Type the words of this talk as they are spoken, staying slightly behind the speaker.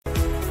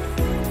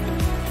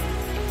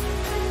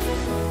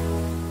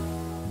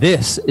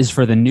This is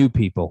for the new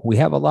people. We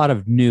have a lot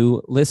of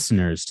new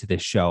listeners to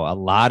this show. A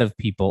lot of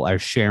people are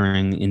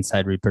sharing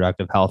Inside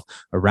Reproductive Health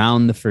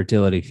around the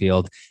fertility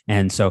field.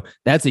 And so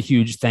that's a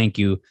huge thank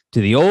you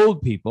to the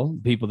old people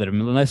that have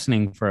been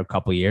listening for a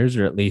couple of years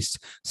or at least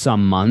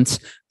some months.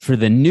 For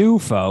the new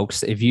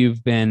folks, if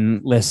you've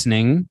been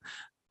listening,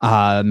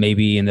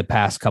 maybe in the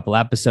past couple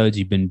episodes,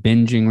 you've been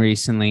binging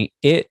recently,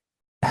 it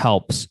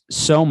helps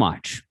so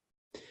much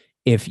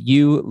if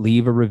you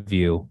leave a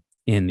review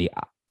in the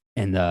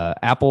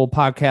Apple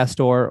Podcast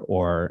Store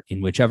or in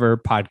whichever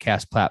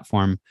podcast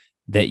platform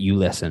that you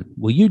listen.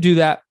 Will you do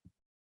that?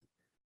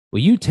 Will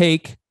you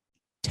take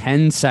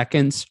 10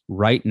 seconds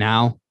right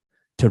now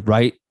to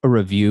write a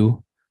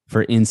review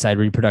for Inside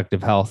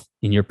Reproductive Health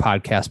in your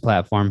podcast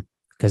platform?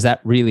 Because that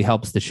really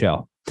helps the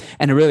show.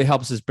 And it really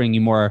helps us bring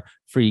you more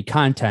free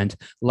content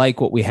like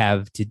what we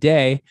have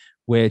today,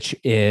 which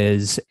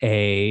is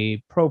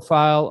a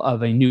profile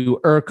of a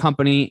newer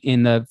company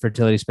in the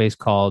fertility space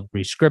called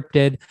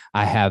Rescripted.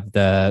 I have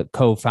the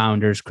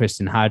co-founders,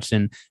 Kristen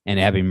Hodgson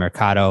and Abby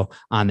Mercado,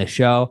 on the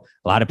show.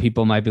 A lot of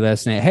people might be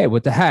listening. Hey,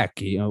 what the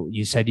heck?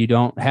 You said you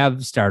don't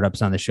have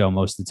startups on the show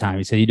most of the time.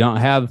 You said you don't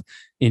have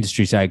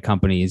industry side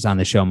companies on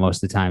the show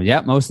most of the time.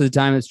 Yeah, most of the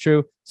time it's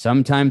true.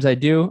 Sometimes I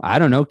do. I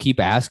don't know. Keep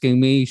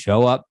asking me.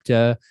 Show up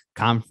to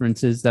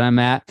conferences that I'm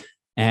at.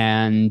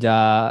 And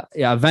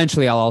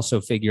eventually I'll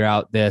also figure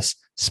out this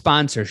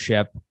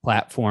sponsorship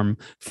platform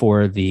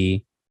for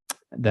the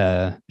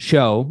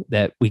show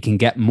that we can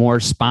get more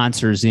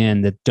sponsors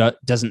in that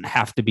doesn't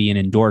have to be an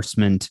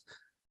endorsement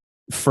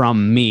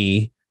from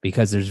me,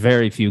 because there's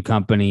very few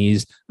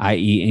companies,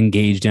 i.e.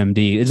 Engaged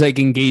MD. It's like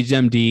Engaged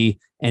MD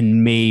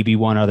and maybe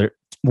one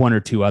or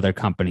two other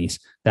companies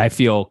that I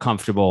feel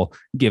comfortable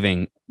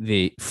giving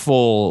the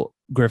full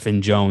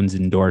Griffin Jones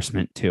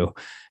endorsement to.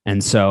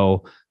 And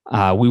so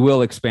we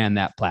will expand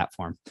that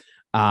platform.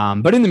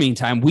 But in the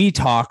meantime, we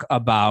talk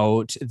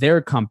about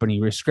their company,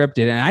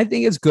 Rescripted. And I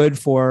think it's good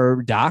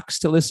for docs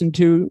to listen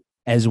to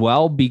as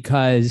well,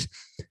 because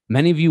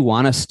many of you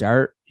want to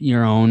start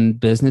your own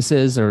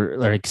businesses or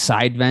like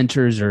side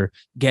ventures or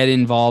get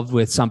involved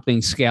with something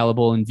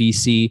scalable in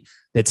VC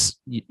that's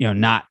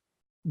not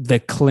the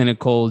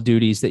clinical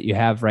duties that you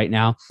have right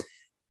now.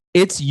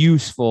 It's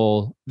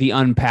useful, the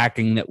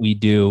unpacking that we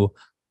do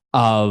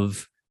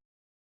of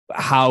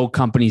how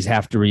companies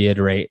have to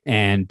reiterate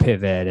and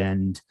pivot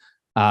and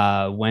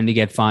when to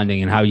get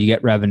funding and how you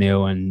get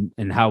revenue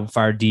and how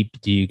far deep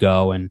do you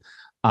go and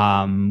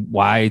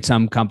why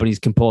some companies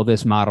can pull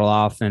this model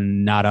off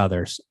and not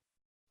others.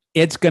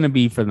 It's going to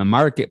be for the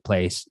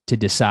marketplace to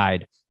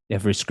decide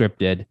if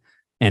Rescripted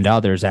and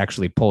others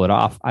actually pull it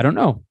off. I don't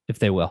know if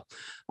they will.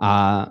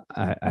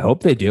 I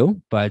hope they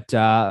do, but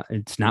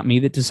it's not me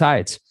that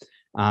decides.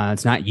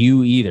 It's not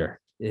you either.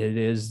 It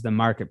is the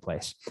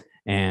marketplace.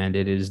 And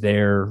it is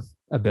their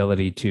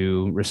ability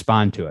to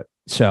respond to it.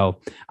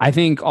 So I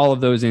think all of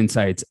those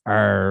insights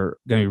are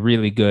going to be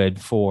really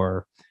good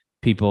for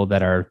people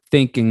that are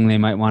thinking they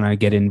might want to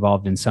get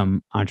involved in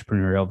some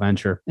entrepreneurial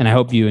venture. And I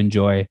hope you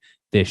enjoy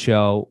this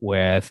show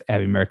with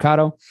Abby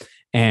Mercado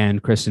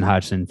and Kristen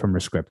Hodgson from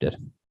Rescripted.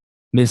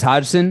 Ms.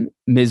 Hodgson,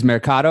 Ms.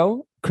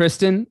 Mercado,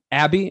 Kristen,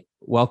 Abby,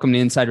 welcome to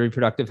Inside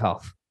Reproductive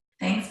Health.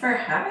 Thanks for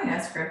having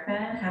us,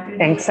 Griffin.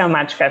 Thanks so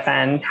much,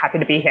 Griffin. Happy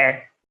to be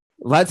here.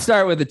 Let's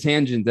start with a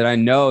tangent that I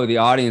know the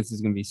audience is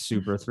going to be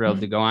super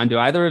thrilled to go on. Do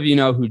either of you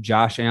know who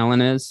Josh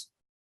Allen is?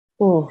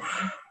 Ooh.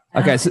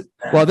 Okay, so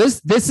well,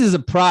 this is a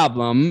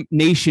problem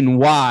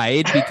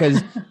nationwide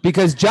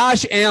because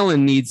Josh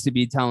Allen needs to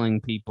be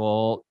telling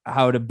people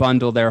how to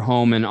bundle their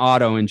home and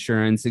auto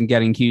insurance and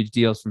getting huge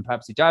deals from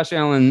Pepsi. Josh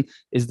Allen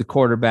is the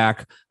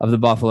quarterback of the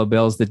Buffalo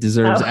Bills that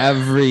deserves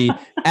every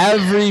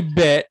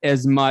bit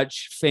as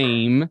much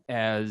fame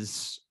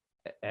as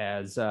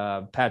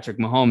Patrick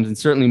Mahomes, and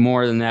certainly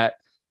more than that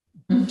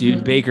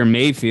dude Baker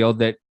Mayfield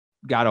that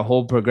got a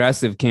whole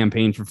progressive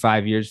campaign for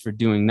 5 years for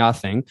doing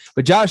nothing.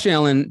 But Josh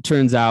Allen,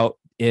 turns out,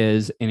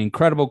 is an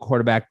incredible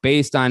quarterback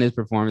based on his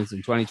performance in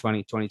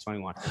 2020,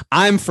 2021.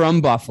 I'm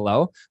from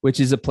Buffalo, which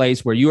is a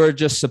place where you are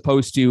just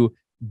supposed to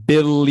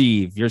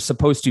believe. You're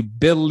supposed to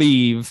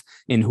believe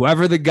in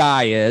whoever the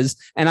guy is.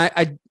 And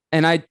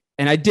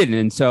I didn't.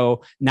 And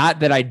so not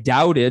that I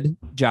doubted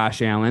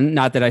Josh Allen,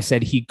 not that I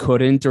said he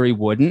couldn't or he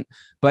wouldn't,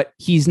 but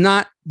he's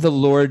not the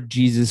Lord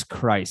Jesus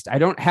Christ. I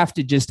don't have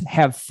to just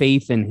have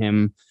faith in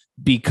him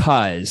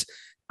because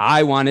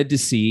I wanted to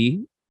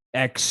see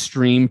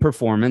extreme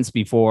performance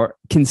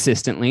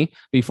consistently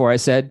before I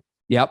said,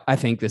 yep, I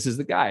think this is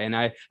the guy. And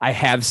I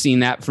have seen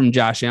that from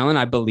Josh Allen.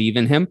 I believe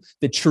in him.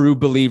 The true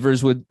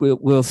believers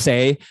will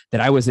say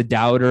that I was a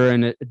doubter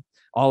and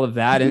all of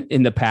that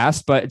in the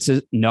past, but it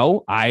says,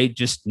 no, I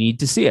just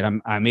need to see it.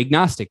 I'm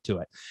agnostic to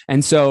it.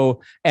 And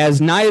so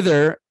as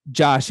neither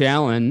Josh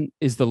Allen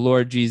is the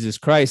Lord Jesus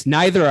Christ,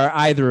 neither are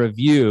either of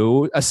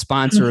you a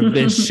sponsor of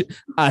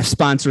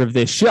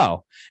this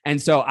show.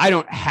 And so I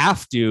don't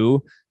have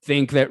to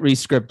think that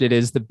Rescripted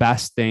is the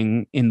best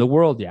thing in the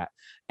world yet.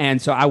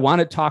 And so I want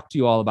to talk to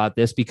you all about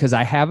this because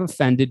I have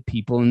offended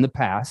people in the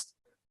past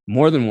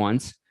more than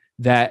once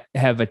that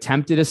have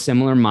attempted a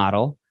similar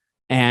model.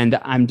 And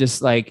I'm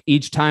just like,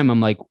 each time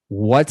I'm like,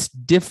 what's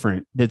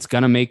different that's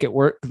going to make it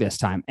work this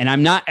time? And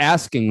I'm not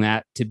asking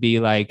that to be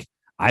like,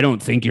 I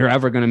don't think you're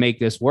ever going to make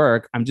this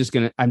work. I'm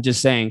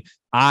just saying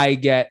I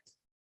get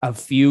a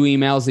few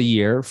emails a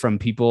year from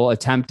people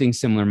attempting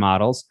similar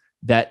models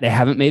that they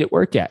haven't made it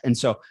work yet. And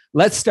so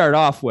let's start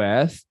off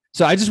with,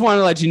 so I just want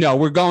to let you know,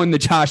 we're going the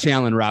Josh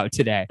Allen route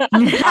today. All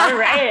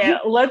right.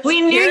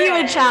 We knew you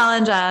would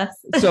challenge us.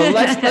 So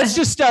let's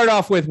just start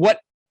off with, what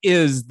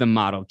is the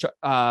model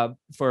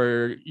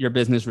for your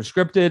business,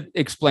 Rescripted?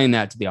 Explain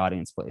that to the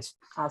audience, please.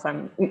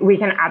 Awesome. We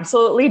can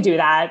absolutely do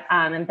that.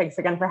 And thanks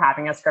again for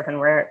having us, Griffin.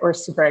 We're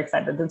super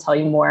excited to tell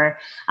you more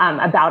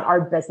about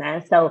our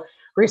business. So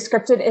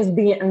Rescripted is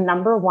the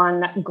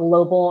 #1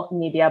 global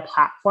media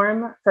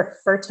platform for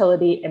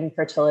fertility,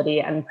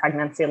 infertility, and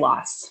pregnancy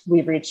loss.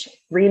 We reach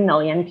 3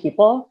 million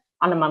people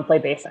on a monthly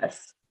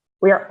basis.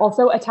 We are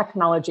also a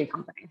technology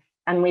company,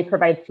 and we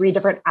provide 3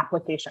 different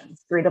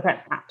applications, 3 different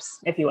apps,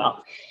 if you will.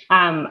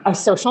 A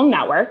social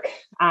network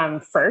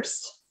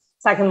first,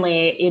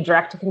 secondly, a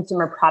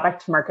direct-to-consumer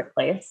product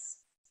marketplace,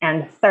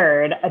 and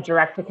third, a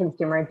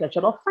direct-to-consumer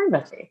digital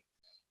pharmacy.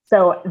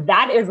 So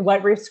that is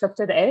what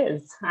Rescripted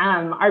is.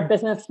 Our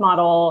business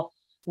model,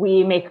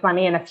 we make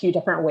money in a few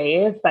different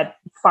ways, but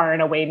far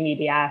and away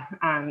media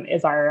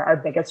is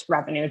our biggest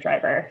revenue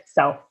driver.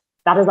 So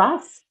that is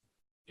us.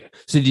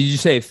 So did you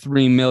say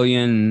 3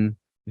 million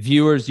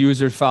viewers,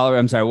 users, followers?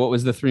 I'm sorry, what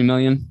was the 3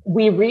 million?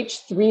 We reach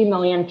 3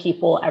 million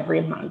people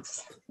every month.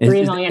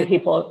 3 million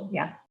people,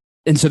 yeah.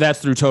 And so that's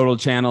through total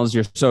channels,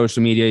 your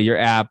social media, your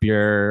app,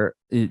 your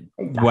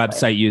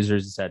website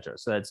users, et cetera.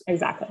 So that's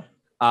exactly.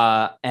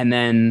 And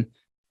then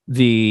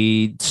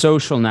the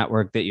social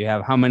network that you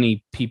have, how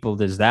many people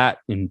does that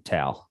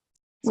entail?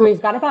 So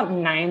we've got about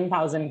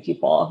 9,000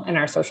 people in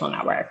our social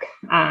network.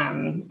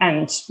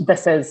 And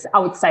this is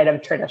outside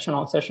of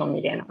traditional social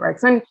media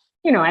networks. And,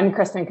 and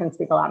Kristen can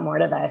speak a lot more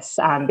to this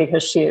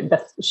because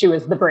she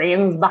was the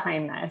brains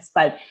behind this.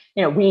 But,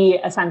 we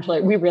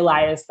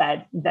realized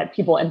that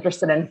people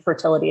interested in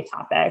fertility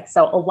topics.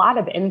 So a lot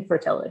of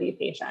infertility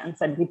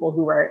patients and people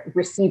who were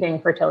receiving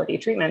fertility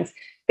treatments,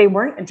 they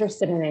weren't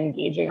interested in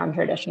engaging on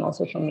traditional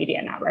social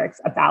media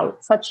networks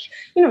about such,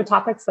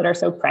 topics that are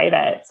so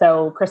private.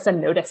 So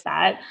Kristen noticed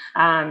that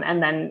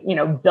and then,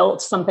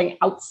 built something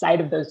outside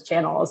of those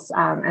channels.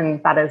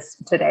 And that is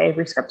today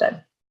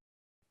Rescripted.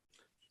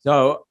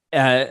 So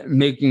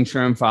making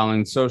sure I'm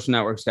following, social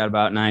networks got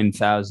about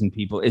 9,000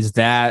 people.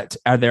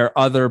 Are there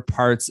other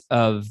parts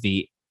of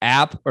the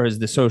app, or is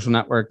the social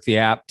network the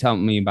app? Tell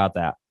me about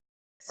that.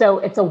 So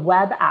it's a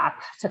web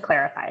app, to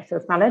clarify. So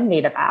it's not a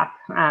native app.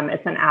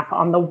 It's an app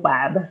on the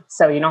web.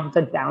 So you don't have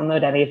to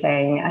download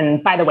anything.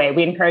 And by the way,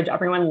 we encourage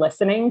everyone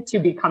listening to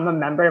become a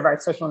member of our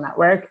social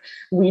network.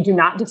 We do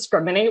not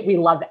discriminate. We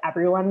love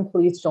everyone.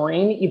 Please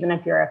join, even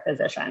if you're a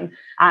physician.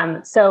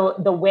 So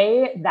the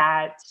way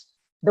that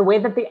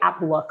the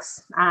app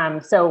looks,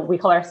 so we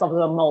call ourselves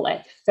a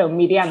mullet. So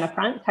media in the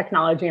front,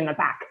 technology in the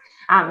back.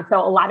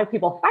 So a lot of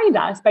people find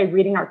us by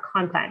reading our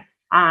content.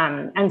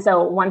 And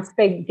so once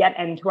they get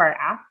into our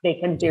app, they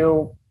can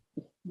do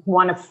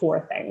one of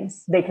 4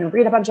 things. They can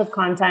read a bunch of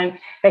content,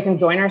 they can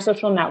join our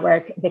social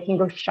network, they can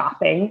go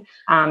shopping,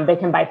 they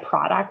can buy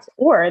products,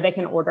 or they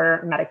can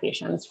order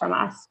medications from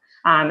us.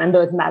 And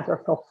those meds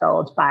are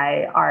fulfilled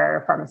by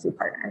our pharmacy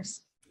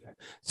partners.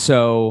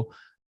 So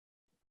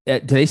do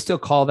they still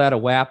call that a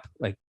WAP?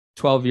 Like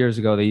 12 years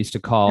ago, they used to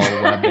call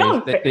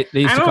web-based.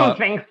 They used to call. I don't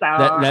think so.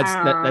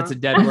 That's a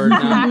dead word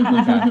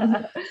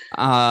now.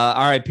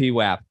 Okay. RIP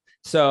WAP.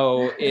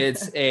 So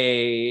it's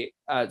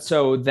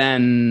so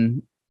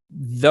then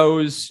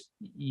those,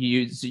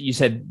 you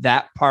said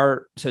that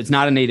part, so it's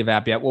not a native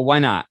app yet. Well, why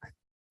not?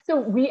 So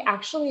we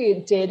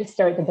actually did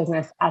start the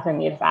business as a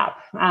native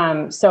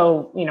app.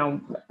 So,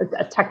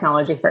 a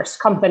technology first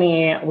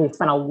company. We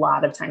spent a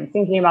lot of time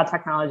thinking about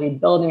technology,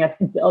 building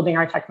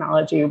our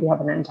technology. We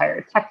have an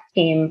entire tech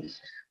team.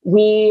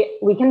 We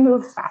can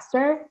move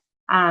faster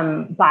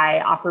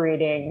by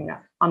operating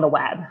on the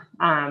web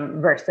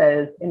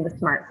versus in the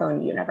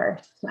smartphone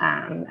universe.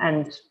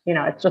 And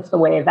it's just the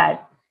way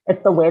that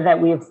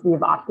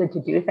we've opted to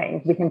do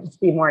things. We can just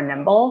be more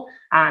nimble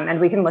and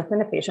we can listen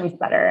to patients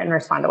better and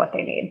respond to what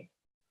they need.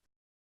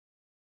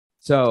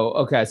 So,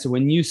 okay. So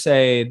when you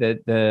say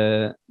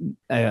that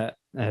I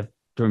have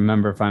to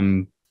remember if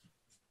I'm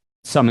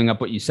summing up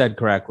what you said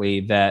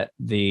correctly, that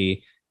you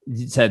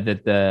said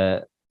that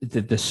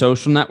the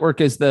social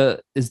network is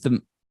the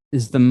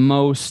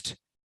most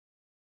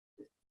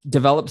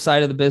developed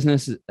side of the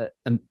business.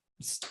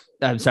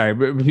 I'm sorry,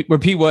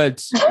 repeat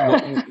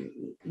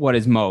what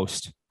is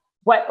most.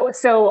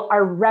 So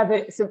our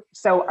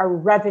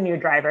revenue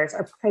drivers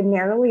are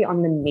primarily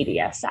on the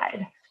media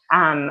side.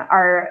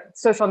 Our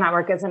social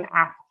network is an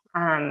app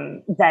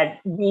that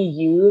we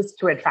use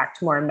to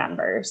attract more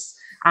members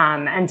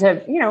and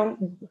to,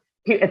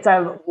 it's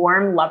a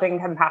warm, loving,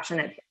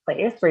 compassionate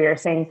place where you're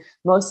seeing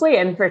mostly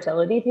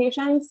infertility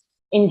patients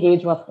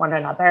engage with one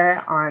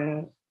another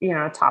on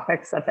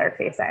topics that they're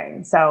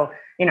facing. So,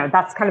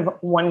 that's kind of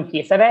one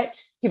piece of it.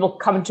 People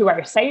come to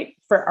our site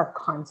for our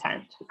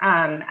content.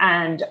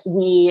 And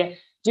we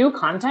do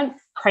content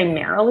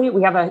primarily.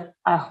 We have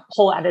a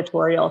whole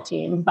editorial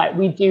team, but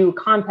we do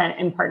content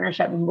in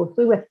partnership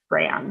mostly with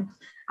brands.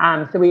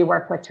 So we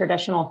work with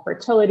traditional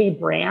fertility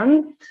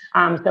brands.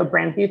 So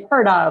brands you've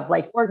heard of,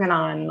 like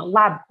Organon,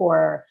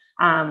 LabCorp.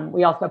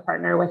 We also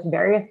partner with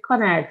various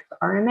clinics,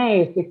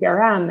 RMA,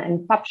 CCRM,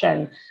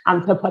 Inception,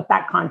 to put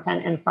that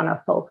content in front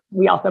of folks.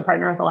 We also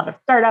partner with a lot of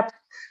startups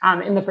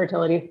in the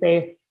fertility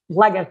space,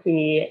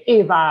 Legacy,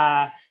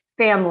 Ava,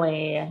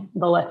 Family,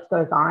 the list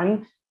goes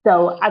on.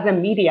 So as a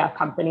media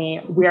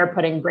company, we are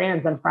putting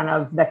brands in front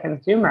of the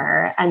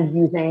consumer and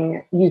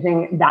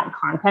using that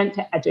content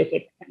to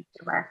educate the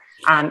consumer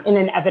in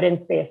an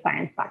evidence-based,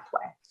 science-backed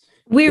way.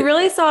 We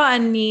really saw a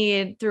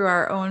need through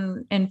our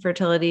own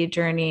infertility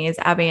journeys,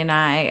 Abby and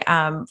I,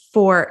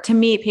 to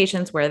meet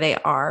patients where they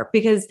are,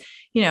 because,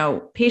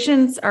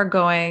 patients are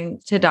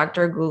going to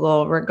Dr.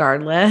 Google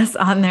regardless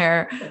on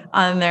their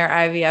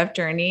IVF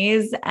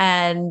journeys.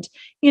 And,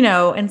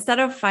 instead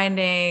of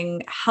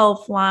finding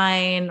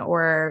Healthline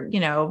or,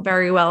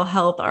 very well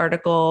health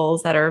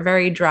articles that are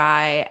very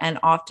dry and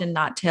often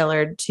not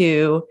tailored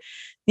to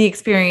the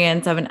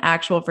experience of an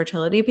actual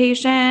fertility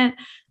patient,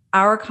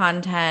 our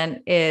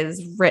content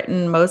is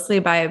written mostly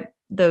by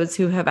those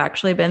who have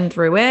actually been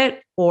through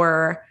it,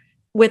 or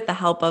with the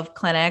help of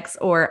clinics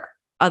or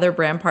other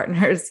brand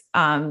partners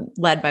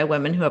led by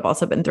women who have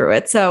also been through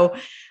it. So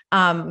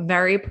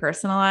very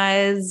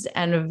personalized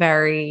and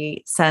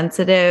very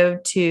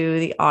sensitive to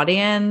the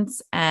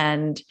audience.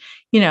 And,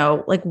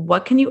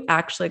 what can you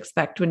actually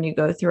expect when you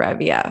go through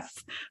IVF?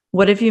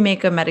 What if you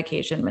make a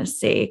medication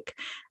mistake?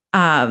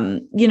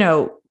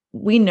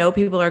 We know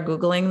people are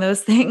Googling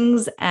those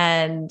things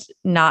and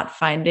not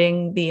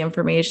finding the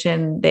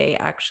information they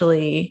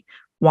actually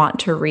want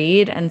to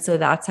read. And so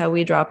that's how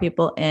we draw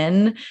people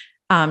in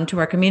to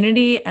our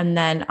community. And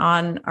then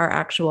on our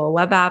actual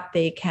web app,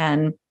 they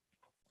can,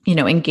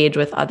 engage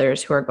with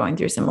others who are going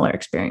through similar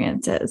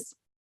experiences.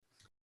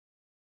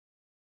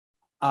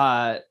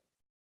 Can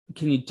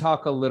you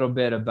talk a little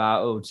bit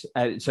about,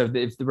 so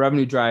if the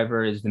revenue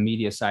driver is the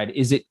media side,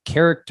 is it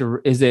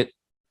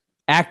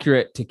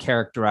accurate to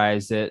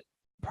characterize it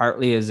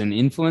partly as an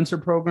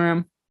influencer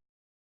program?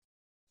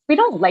 We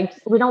don't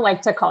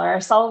like to call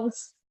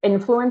ourselves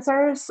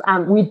influencers.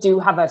 We do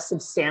have a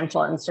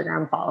substantial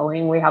Instagram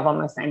following. We have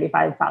almost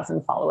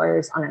 95,000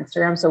 followers on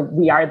Instagram. So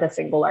we are the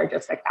single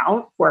largest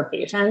account for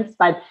patients,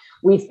 but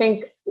we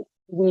think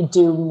we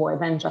do more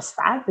than just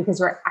that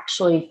because we're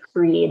actually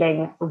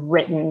creating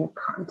written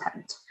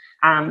content,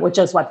 which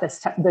is what this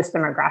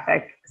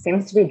demographic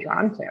seems to be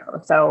drawn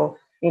to. So,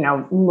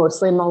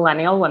 mostly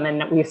millennial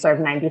women. We serve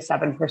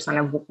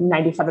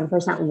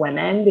 97%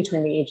 women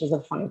between the ages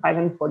of 25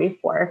 and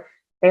 44.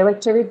 They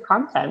like to read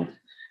content.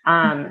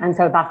 And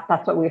so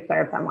that's what we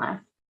serve them with.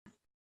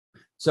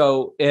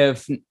 So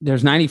if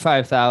there's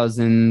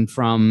 95,000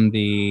 from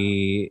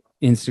the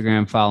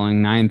Instagram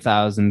following,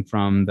 9,000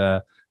 from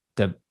the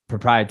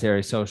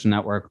proprietary social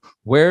network,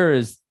 where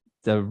is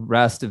the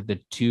rest of the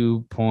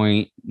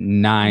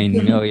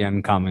 2.9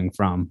 million coming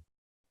from?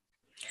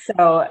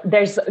 So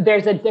there's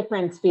a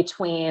difference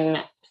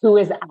between who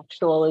is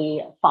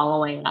actually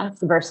following us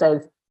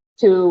versus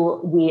who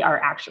we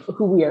are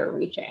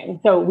reaching.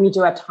 So we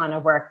do a ton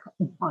of work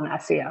on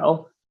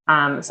SEO.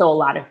 So a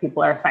lot of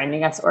people are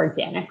finding us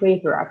organically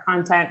through our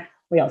content.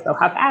 We also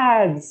have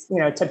ads,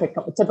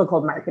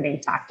 typical marketing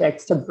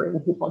tactics to bring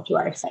people to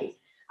our site.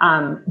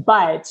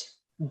 But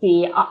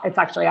it's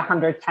actually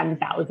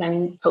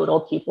 110,000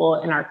 total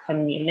people in our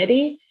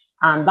community.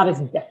 That is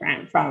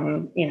different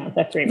from,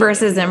 the 3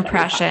 versus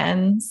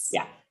impressions.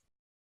 Yeah.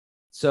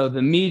 So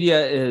the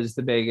media is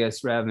the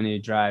biggest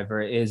revenue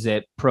driver. Is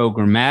it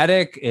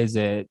programmatic? Is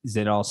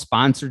it all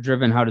sponsor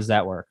driven? How does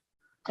that work?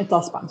 It's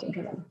all sponsor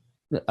driven.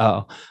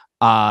 Oh,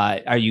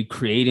 are you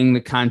creating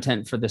the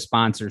content for the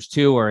sponsors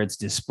too, or it's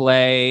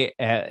display?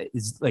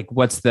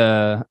 What's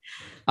the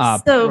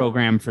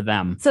program for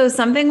them? So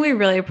something we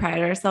really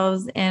pride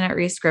ourselves in at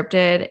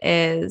Rescripted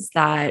is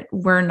that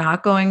we're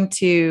not going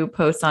to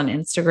post on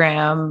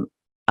Instagram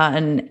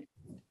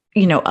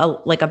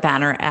like a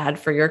banner ad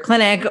for your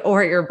clinic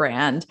or your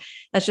brand.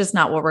 That's just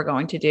not what we're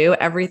going to do.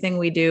 Everything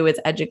we do is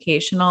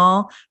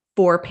educational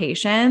for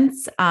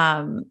patients.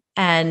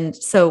 And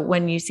so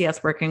when you see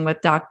us working with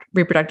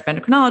reproductive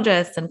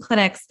endocrinologists and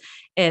clinics,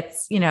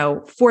 it's,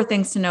 4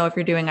 things to know if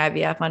you're doing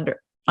IVF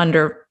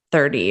under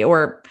 30,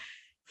 or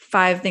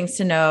 5 things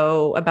to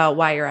know about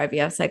why your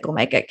IVF cycle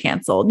might get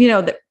canceled.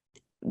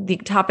 The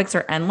topics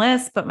are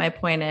endless, but my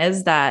point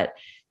is that,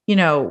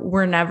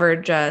 we're never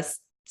just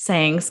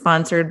saying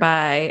sponsored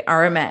by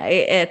RMA.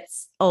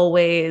 It's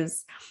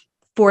always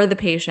for the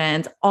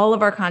patient. All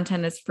of our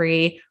content is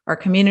free. Our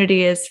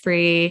community is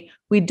free.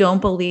 We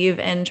don't believe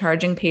in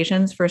charging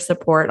patients for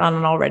support on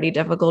an already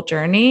difficult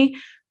journey.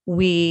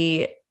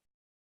 We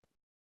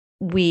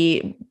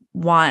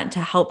want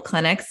to help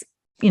clinics,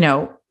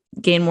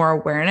 gain more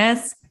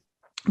awareness,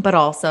 but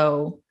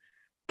also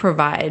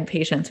provide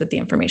patients with the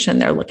information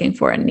they're looking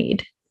for and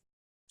need.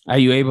 Are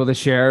you able to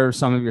share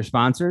some of your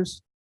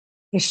sponsors?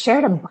 I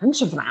shared a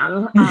bunch of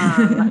them,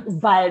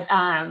 but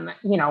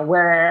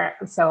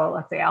so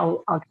let's see,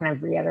 I'll kind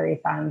of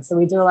reiterate them. So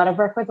we do a lot of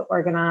work with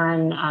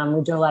Organon.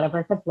 We do a lot of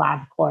work with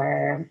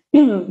LabCorp.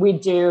 We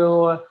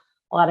do a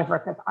lot of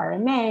work with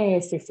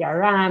RMA,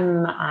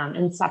 CCRM,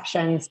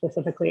 Inception,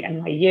 specifically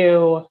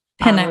NYU.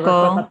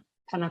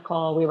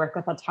 Pinnacle. We work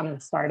with a ton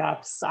of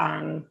startups.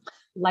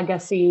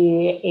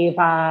 Legacy,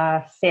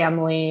 Ava,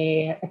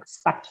 Family,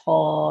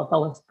 Expectful, the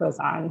list goes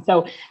on.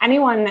 So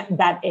anyone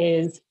that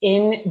is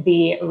in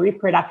the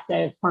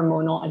reproductive,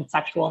 hormonal, and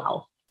sexual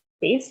health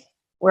space,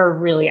 we're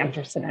really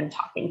interested in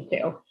talking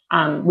to.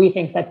 We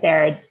think that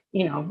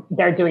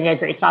they're doing a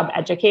great job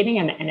educating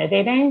and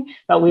innovating,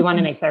 but we want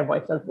to make their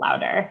voices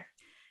louder.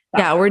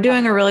 So, yeah, we're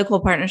doing a really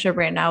cool partnership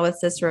right now with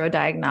Cicero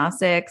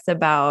Diagnostics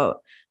about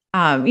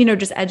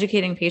just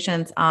educating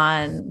patients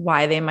on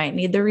why they might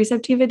need the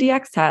Receptiva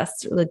DX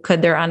test. Like,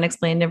 could their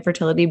unexplained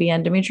infertility be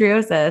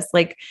endometriosis?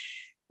 Like,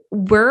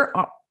 we're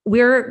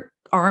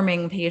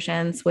arming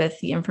patients with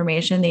the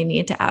information they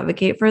need to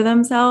advocate for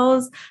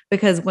themselves,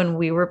 because when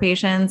we were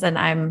patients, and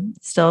I'm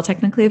still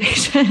technically a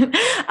patient,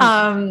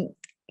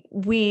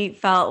 we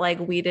felt like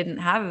we didn't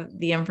have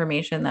the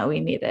information that we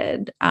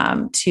needed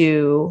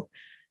to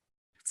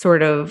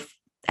sort of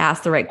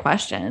ask the right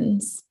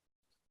questions.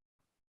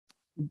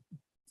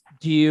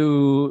 Do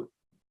you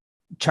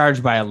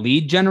charge by a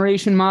lead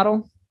generation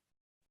model?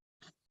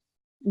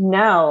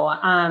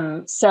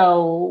 No.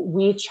 So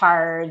we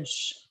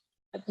charge,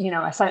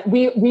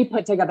 we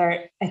put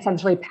together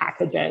essentially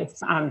packages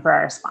for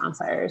our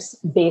sponsors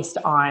based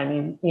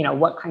on,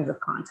 what kinds of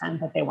content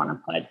that they want to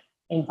put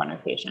in front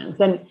of patients.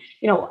 And,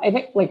 I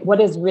think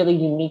what is really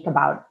unique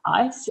about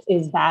us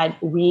is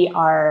that we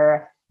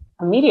are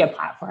a media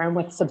platform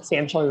with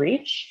substantial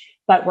reach,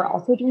 but we're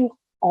also doing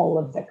all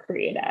of the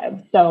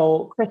creative.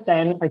 So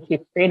Kristen, our Chief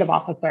Creative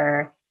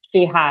Officer,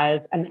 she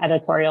has an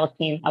editorial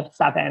team of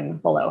 7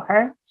 below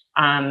her.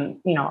 I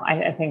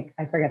think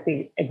I forget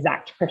the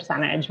exact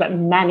percentage, but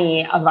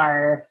many of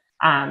our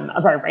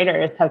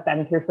writers have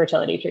been through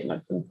fertility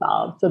treatments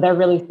themselves. So they're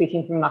really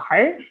speaking from the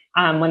heart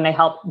when they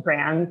help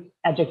brands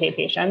educate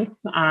patients.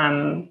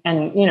 And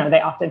they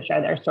often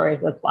share their stories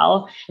as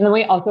well. And then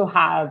we also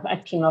have a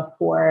team of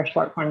 4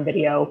 short form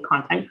video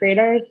content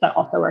creators that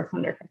also works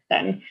under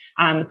Kristen.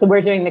 So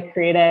we're doing the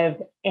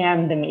creative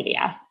and the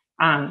media,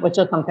 which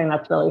is something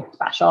that's really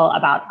special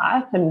about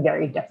us and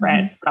very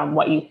different from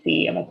what you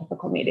see of a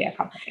typical media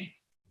company.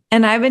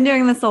 And I've been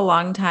doing this a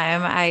long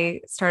time. I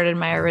started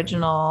my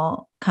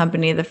original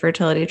company, The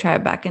Fertility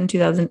Tribe, back in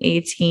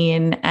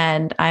 2018.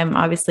 And I've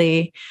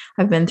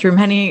been through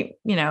many,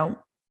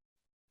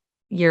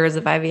 years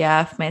of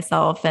IVF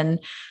myself. And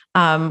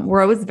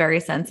we're always very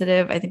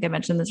sensitive. I think I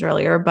mentioned this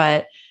earlier,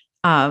 but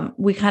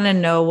we kind of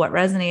know what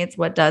resonates,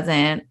 what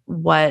doesn't,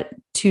 what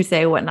to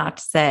say, what not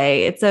to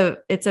say. It's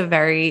a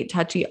very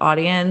touchy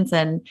audience.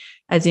 And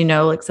as you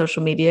know,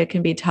 social media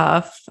can be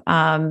tough.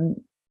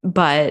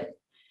 But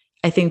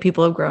I think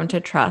people have grown to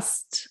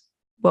trust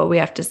what we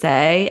have to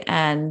say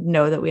and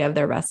know that we have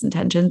their best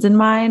intentions in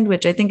mind,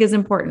 which I think is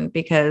important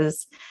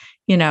because,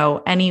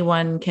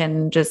 anyone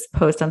can just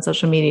post on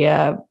social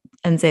media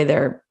and say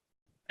they're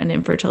an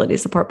infertility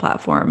support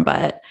platform,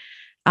 but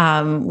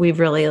we've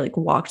really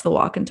walked the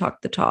walk and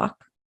talked the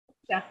talk.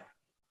 Yeah.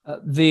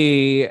 On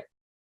the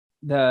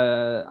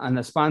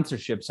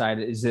sponsorship side,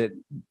 is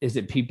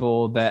it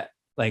people that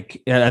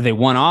are they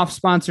one-off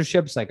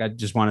sponsorships? I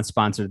just want to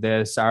sponsor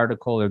this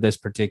article or this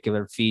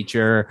particular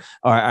feature,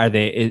 or are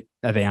they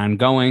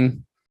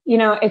ongoing?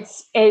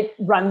 It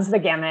runs the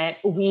gamut.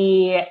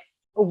 We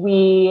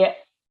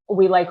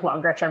like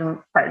longer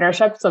term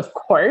partnerships, of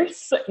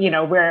course.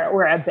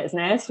 We're a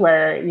business.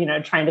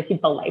 We're trying to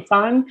keep the lights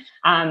on.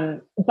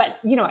 But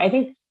I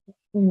think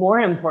more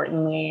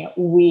importantly,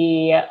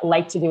 we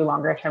like to do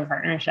longer term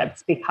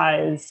partnerships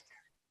because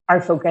our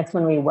focus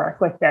when we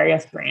work with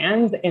various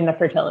brands in the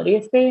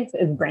fertility space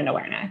is brand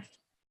awareness.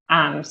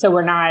 So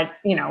we're not,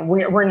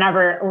 we're not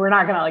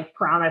going to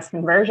promise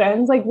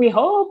conversions. We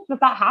hope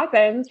that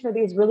happens for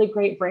these really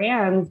great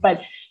brands,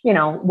 but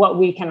what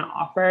we can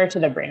offer to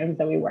the brands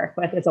that we work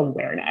with is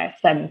awareness.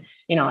 And,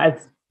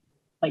 as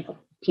a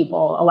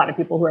lot of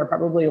people who are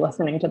probably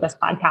listening to this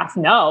podcast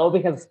know,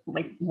 because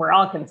we're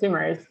all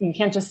consumers, you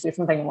can't just do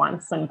something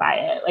once and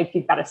buy it.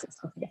 You've got to see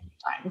something a few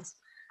times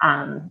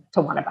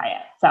to want to buy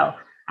it. So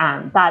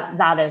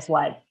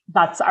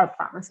that's our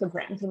promise to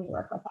brands when we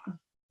work with them.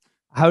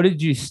 How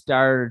did you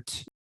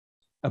start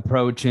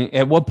approaching?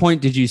 At what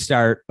point did you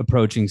start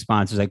approaching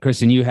sponsors?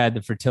 Kristen, you had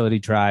the Fertility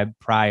Tribe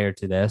prior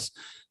to this.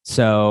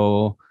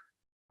 So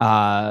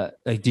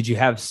did you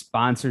have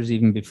sponsors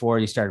even before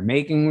you started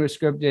making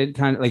Rescripted?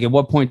 At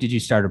what point did you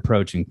start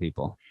approaching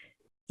people?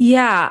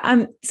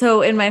 Yeah.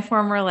 So in my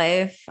former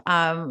life,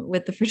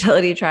 with the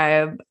Fertility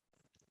Tribe,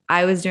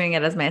 I was doing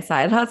it as my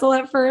side hustle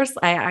at first.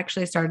 I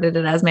actually started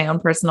it as my own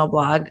personal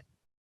blog,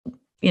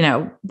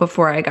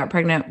 before I got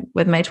pregnant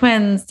with my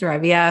twins through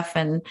IVF.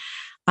 And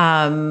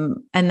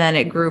And then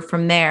it grew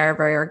from there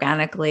very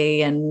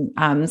organically, and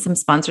some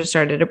sponsors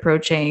started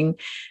approaching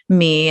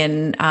me,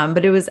 and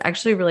but it was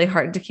actually really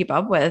hard to keep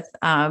up with.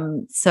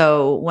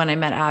 So when I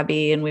met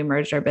Abby and we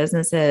merged our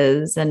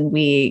businesses and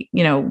we,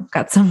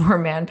 got some more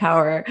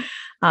manpower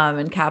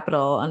and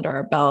capital under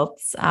our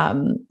belts,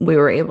 we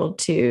were able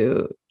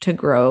to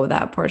grow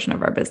that portion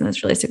of our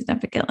business really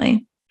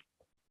significantly.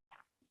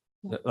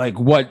 Like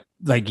what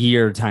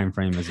year time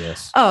frame is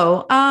this?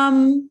 Oh,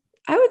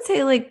 I would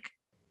say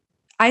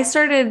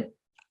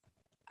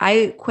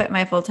I quit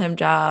my full-time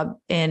job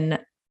in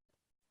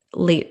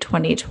late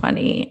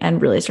 2020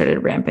 and really started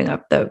ramping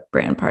up the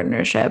brand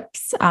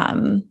partnerships.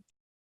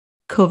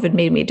 COVID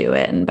made me do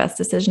it, and best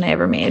decision I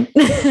ever made.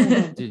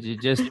 Did you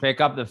just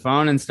pick up the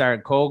phone and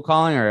start cold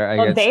calling,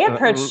 or they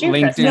approached you?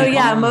 LinkedIn? No,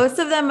 yeah, most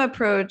of them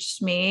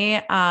approached me,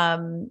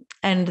 and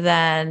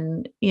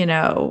then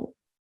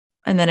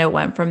and then it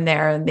went from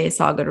there, and they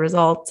saw good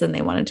results and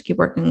they wanted to keep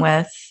working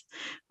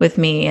with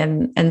me,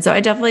 and so I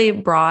definitely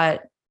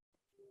brought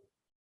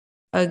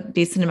a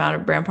decent amount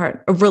of brand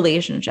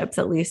relationships,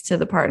 at least, to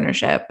the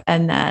partnership.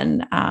 And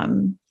then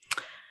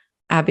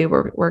Abby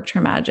worked her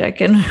magic,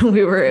 and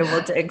we were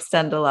able to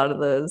extend a lot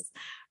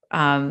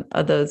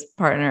of those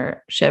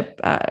partnership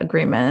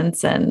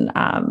agreements, and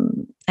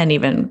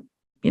even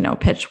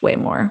pitch way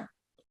more.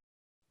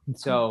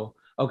 So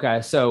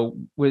okay, so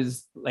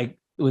was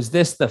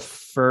this the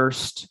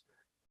first?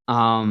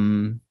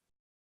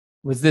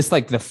 Was this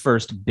like the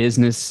first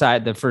business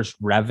side, the first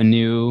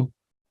revenue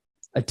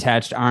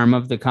attached arm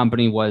of the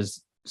company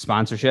was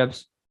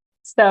sponsorships?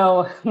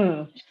 So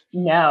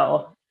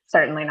no,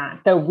 certainly not.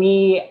 So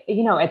we,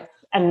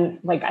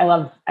 I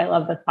love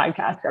this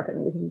podcast,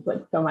 Griffin, because it's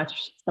like so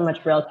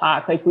much real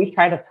talk. Like, we've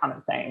tried a ton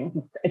of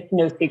things. It's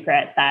no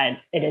secret that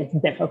it is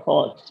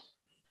difficult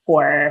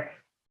for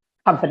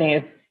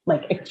companies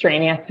like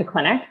extraneous to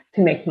clinic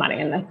to make money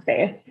in this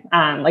space.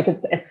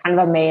 It's kind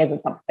of a maze.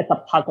 It's a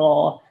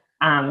puzzle,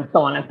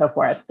 so on and so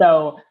forth.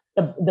 So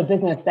the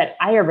business that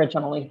I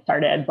originally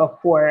started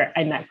before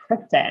I met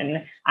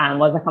Kristen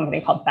was a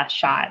company called Best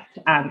Shot,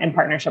 in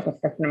partnership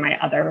with Kristen and my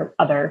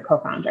other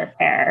co-founder,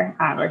 Per,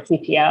 our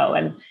CTO.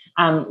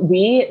 And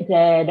we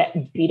did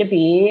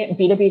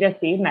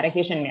B2B2C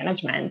medication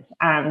management.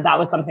 That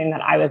was something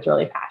that I was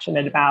really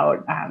passionate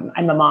about.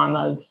 I'm a mom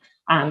of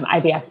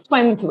IVF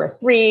twins who were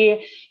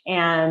 3,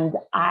 and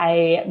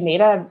I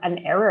made an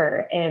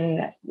error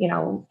in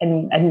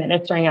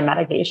administering a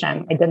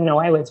medication. I didn't know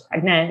I was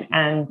pregnant,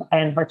 and I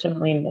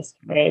unfortunately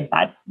miscarried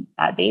that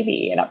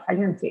baby in a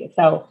pregnancy.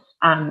 So,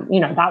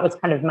 that was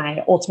kind of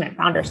my ultimate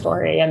founder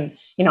story. And,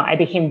 I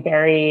became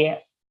very,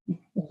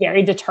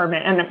 very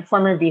determined, and a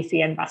former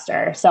VC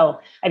investor.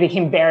 So I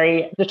became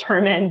very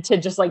determined to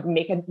just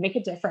make a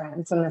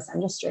difference in this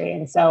industry.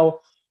 And so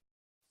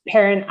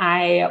Per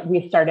and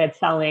we started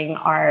selling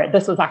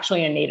this was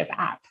actually a native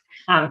app.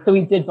 So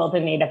we did build a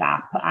native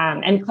app,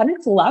 and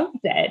clinics loved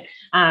it.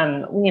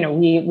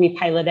 We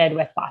piloted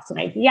with Boston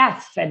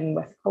IVF and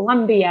with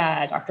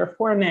Columbia, Dr.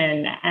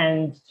 Foreman,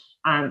 and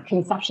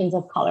Conceptions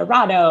of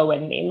Colorado,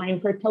 and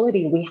Mainline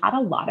Fertility. We had a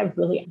lot of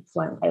really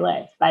excellent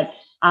pilots, but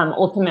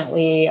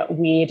ultimately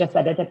we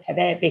decided to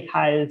pivot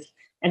because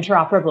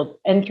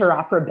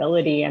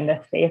interoperability in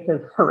this space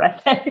is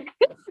horrific.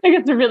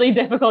 It's really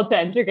difficult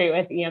to integrate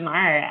with EMR.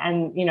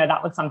 And,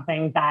 that was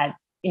something that,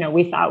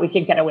 we thought we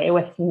could get away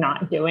with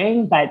not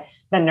doing, but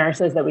the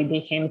nurses that we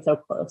became so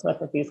close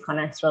with at these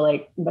clinics were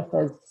like, this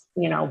is,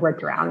 we're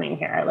drowning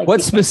here. Like,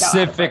 what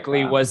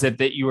specifically was it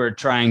that you were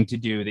trying to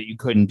do that you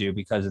couldn't do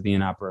because of the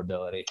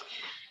inoperability?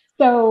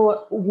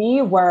 So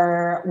we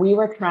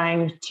were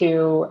trying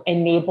to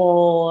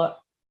enable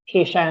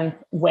patients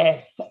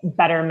with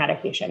better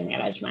medication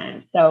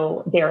management.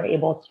 So they were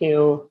able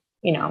to,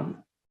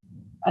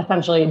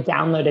 essentially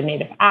download a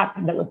native app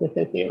that was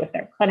associated with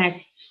their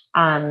clinic,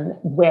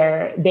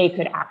 where they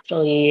could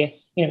actually,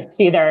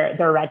 see their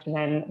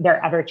regimen,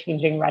 their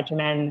ever-changing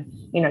regimen.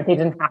 They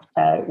didn't have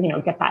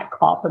to, get that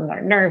call from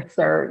their nurse,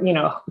 or,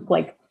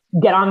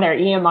 get on their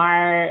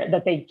EMR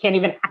that they can't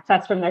even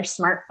access from their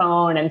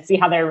smartphone and see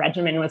how their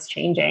regimen was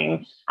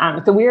changing.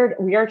 So we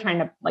are trying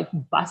to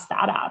bust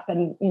that up.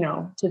 And,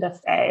 to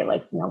this day,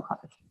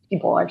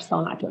 people are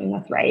still not doing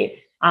this right.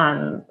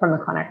 From a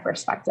clinic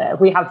perspective,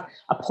 we have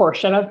a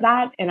portion of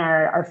that in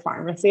our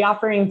pharmacy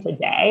offering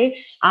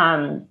today.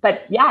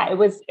 But yeah, it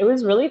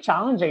was really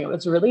challenging. It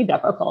was really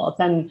difficult.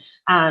 And,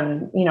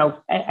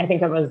 I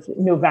think it was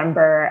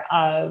November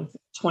of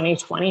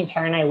 2020,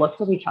 Per and I looked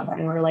at each other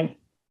and we're like,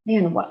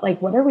 man, what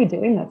are we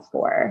doing this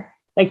for?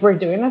 We're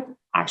doing this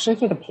actually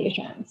for the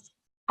patients.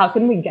 How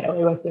can we get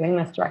away with doing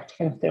this direct to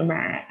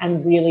consumer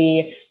and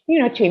really,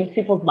 change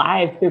people's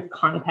lives through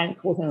content,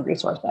 tools, and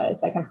resources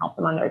that can help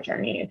them on their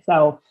journey?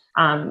 So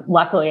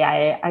luckily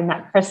I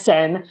met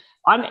Kristen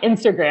on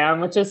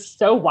Instagram, which is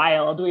so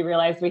wild. We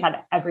realized we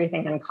had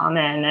everything in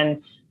common.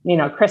 And,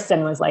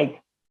 Kristen was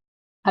like,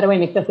 how do I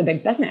make this a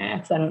big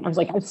business? And I was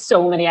like, I have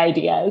so many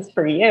ideas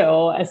for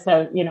you as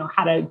to,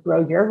 how to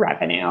grow your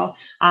revenue.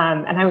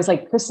 And I was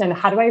like, Kristen,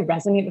 how do I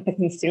resonate with the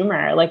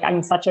consumer? Like,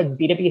 I'm such a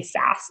B2B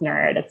SaaS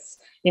nerd. It's,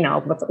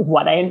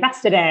 what I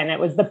invested in. It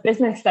was the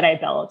business that I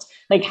built.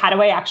 Like, how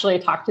do I actually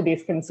talk to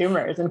these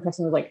consumers? And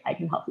Kristen was like, I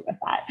can help you with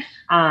that.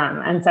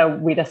 And so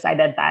we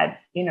decided that,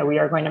 we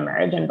are going to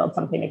merge and build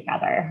something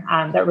together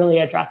that really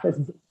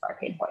addresses our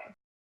pain point.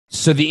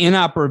 So the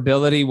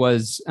interoperability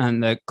was on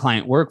the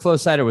client workflow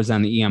side, or was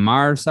on the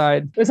EMR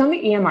side? It was on the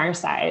EMR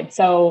side.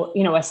 So,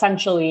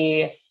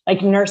 essentially,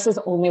 like, nurses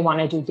only want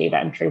to do data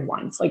entry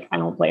once. Like, I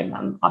don't blame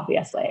them,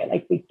 obviously.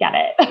 Like, we get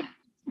it.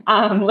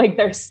 Like,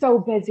 they're so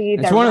busy.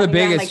 It's one of the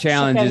biggest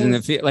challenges in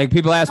the field. Like,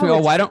 people ask me,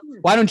 why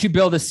don't you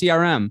build a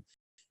CRM?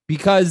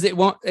 Because it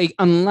won't,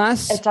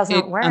 unless it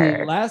doesn't work,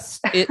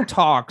 unless it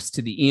talks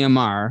to the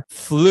EMR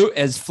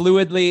as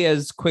fluidly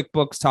as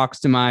QuickBooks talks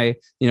to my,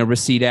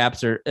 receipt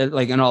apps or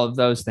and all of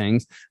those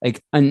things.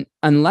 Like,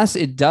 unless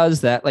it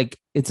does that, like,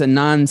 it's a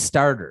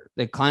non-starter.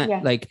 The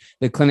client,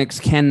 the clinics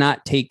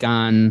cannot take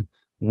on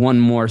one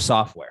more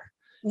software.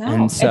 No,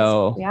 and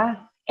so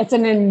it's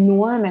an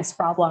enormous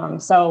problem.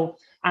 So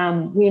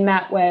we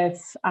met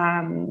with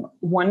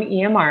one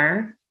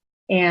EMR,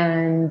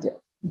 and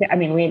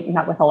we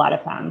met with a lot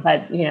of them,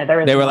 but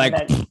they were like,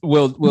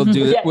 we'll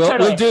do it.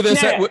 We'll do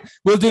this.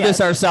 We'll do this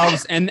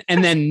ourselves, and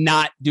then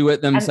not do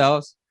it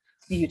themselves.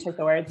 You took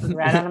the words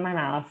right out of my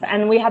mouth.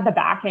 And we had the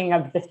backing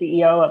of the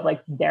CEO of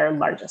like their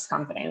largest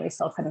company. We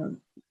still couldn't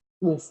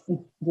pull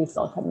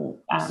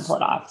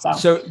it off.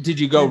 So did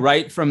you go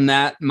right from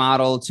that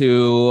model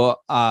to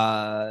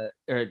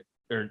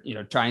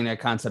trying that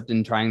concept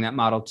and trying that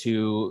model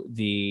to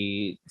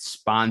the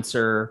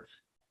sponsor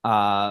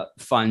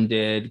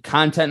funded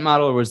content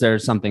model, or was there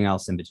something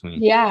else in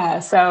between? Yeah,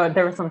 so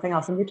there was something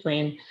else in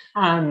between.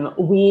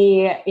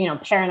 We,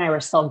 Per and I were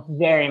still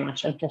very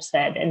much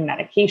interested in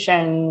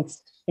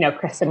medications.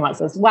 Kristen was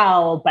as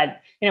well,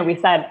 but we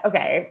said,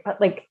 okay,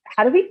 but like,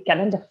 how do we get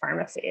into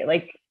pharmacy?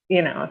 Like,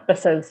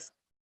 this is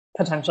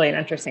potentially an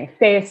interesting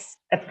space.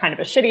 It's kind of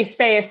a shitty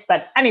space,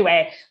 but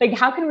anyway, like,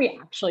 how can we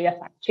actually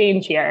affect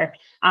change here?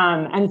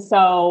 And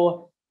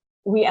so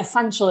we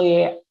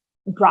essentially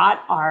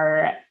brought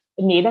our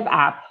native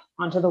app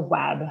onto the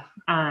web,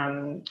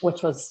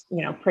 which was,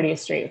 pretty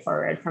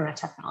straightforward from a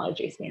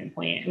technology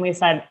standpoint. And we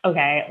said,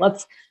 okay,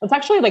 let's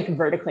actually like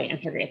vertically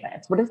integrate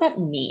this. What does that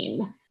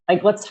mean?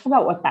 Like, let's talk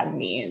about what that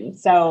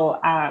means. So,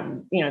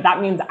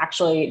 that means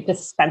actually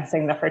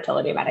dispensing the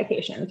fertility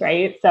medications,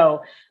 right?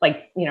 So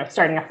like,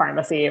 starting a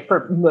pharmacy,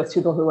 for most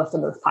people who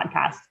listen to this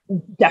podcast,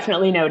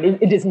 definitely know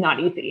it is not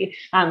easy.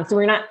 So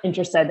we're not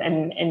interested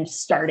in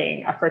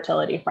starting a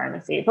fertility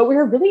pharmacy, but we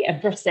were really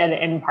interested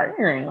in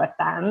partnering with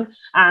them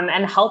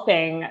and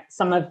helping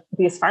some of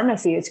these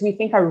pharmacies who we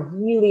think are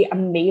really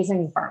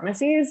amazing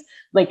pharmacies,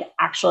 like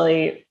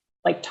actually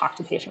like talk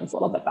to patients a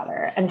little bit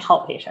better and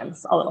help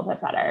patients a little bit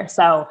better.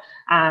 So,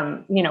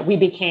 we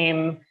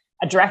became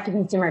a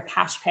direct-to-consumer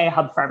cash pay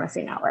hub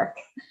pharmacy network.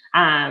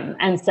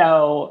 And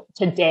so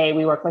today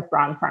we work with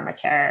Braun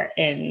Pharmacare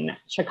in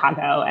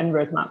Chicago and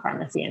Rosemont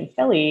Pharmacy in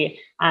Philly.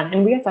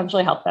 And we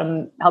essentially help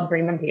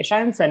bring them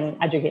patients and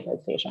educate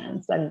those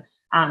patients. And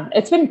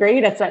it's been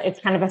great. It's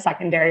kind of a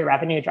secondary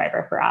revenue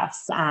driver for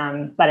us.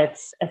 But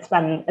it's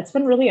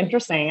been really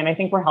interesting. And I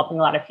think we're helping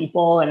a lot of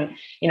people and,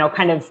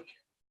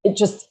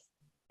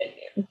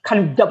 kind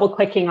of double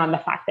clicking on the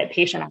fact that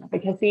patient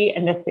advocacy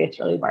in this space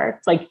really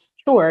works. Like,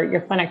 sure, your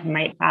clinic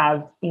might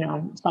have,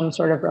 some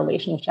sort of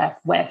relationship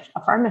with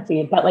a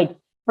pharmacy, but like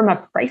from a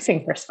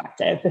pricing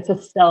perspective, this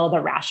is still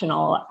the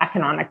rational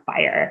economic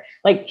buyer.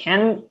 Like,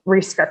 can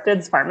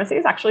Rescripted's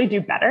pharmacies actually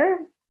do better?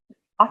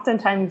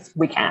 Oftentimes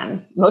we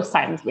can, most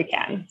times we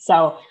can.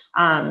 So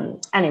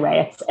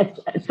anyway,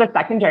 it's the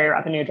secondary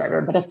revenue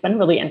driver, but it's been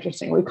really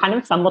interesting. We kind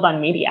of stumbled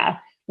on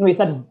media. And we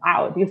said,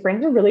 wow, these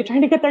brands are really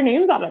trying to get their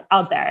names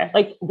out there.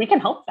 Like, we can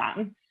help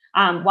them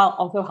while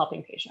also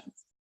helping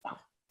patients.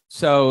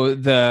 So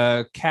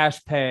the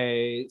cash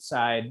pay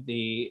side,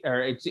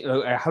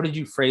 how did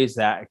you phrase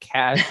that?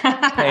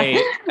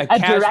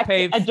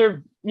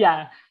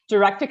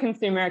 Direct to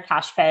consumer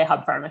cash pay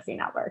hub pharmacy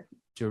network.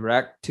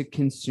 Direct to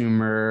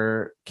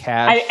consumer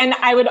cash.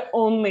 I would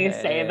only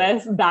say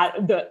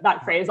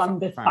that phrase on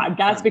this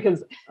podcast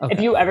because if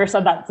you ever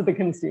said that to the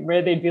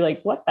consumer, they'd be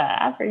like, "What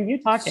the F are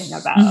you talking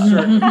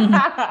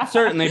about?"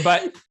 Certainly,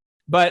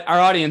 but our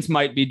audience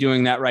might be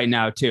doing that right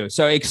now too.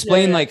 So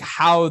explain like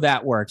how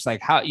that works.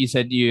 Like, how you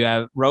said you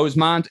have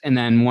Rosemont and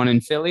then one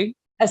in Philly.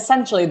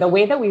 Essentially, the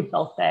way that we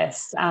built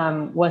this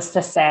was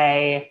to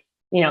say,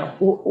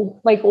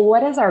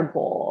 what is our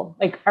goal?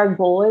 Like, our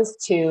goal is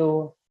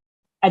to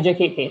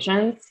educate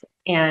patients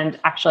and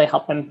actually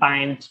help them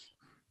find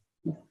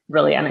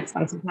really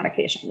inexpensive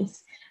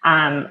medications,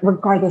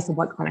 regardless of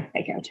what clinic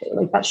they go to.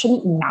 Like, that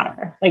shouldn't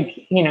matter.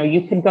 Like,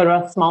 you could go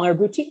to a smaller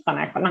boutique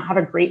clinic, but not have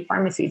a great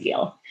pharmacy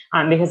deal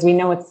because we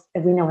know it's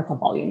a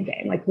volume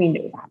game. Like, we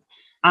knew that.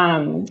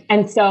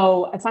 And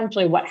so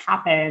essentially what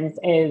happens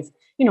is,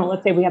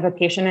 let's say we have a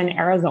patient in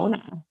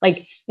Arizona,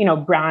 like,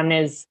 Braun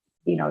is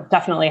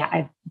definitely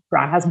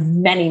Braun has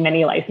many,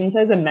 many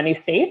licenses in many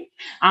states.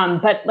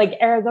 But like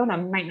Arizona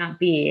might not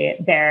be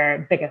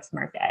their biggest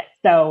market.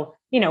 So,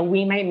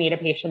 we might meet a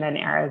patient in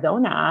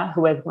Arizona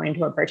who is going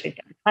to a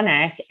particular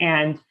clinic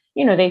and,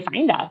 they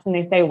find us and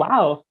they say,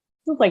 wow,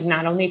 this is like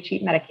not only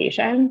cheap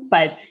medication,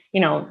 but,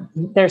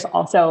 there's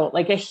also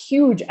like a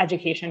huge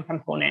education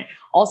component.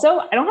 Also,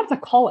 I don't have to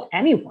call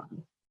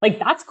anyone. Like,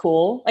 that's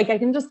cool. Like, I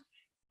can just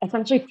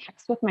essentially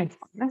text with my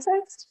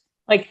pharmacist.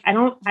 Like, I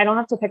don't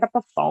have to pick up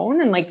the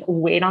phone and like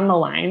wait on the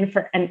line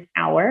for an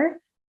hour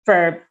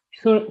for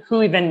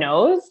who even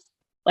knows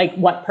like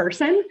what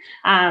person.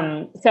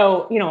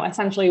 So,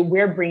 essentially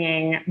we're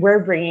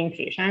bringing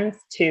patients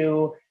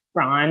to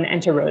Braun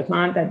and to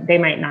Rosemont that they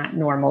might not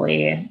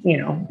normally,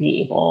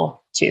 be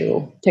able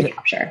to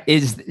capture.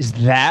 Is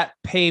that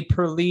pay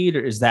per lead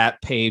or is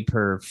that pay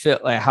per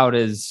fit? Like, how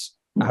does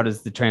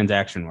the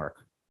transaction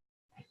work?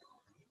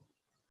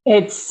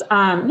 It's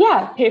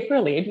pay per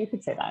lead. You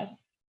could say that.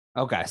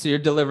 Okay, so you're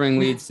delivering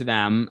leads to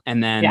them,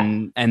 and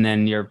then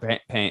you're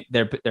paying.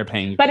 They're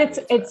paying you. But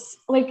it's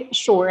like,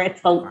 sure,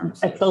 it's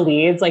the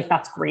leads. Like,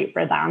 that's great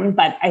for them.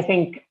 But I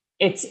think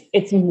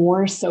it's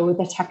more so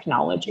the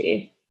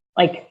technology.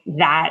 Like,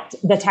 that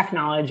the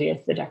technology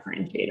is the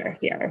differentiator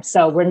here.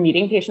 So we're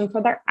meeting patients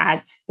where they're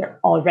at. They're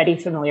already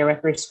familiar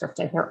with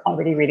Rescripted. They're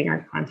already reading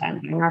our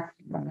content, getting our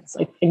comments,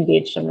 like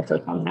engaged in the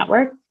social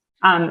network.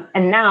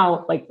 And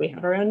now, like, we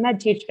have our own med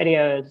teach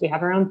videos, we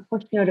have our own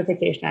push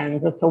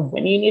notifications as to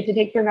when you need to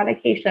take your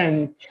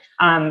medication.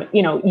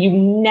 You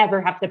never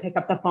have to pick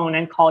up the phone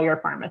and call your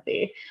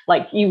pharmacy.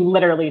 Like, you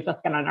literally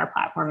just get on our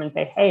platform and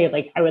say, hey,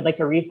 like, I would like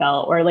a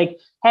refill, or like,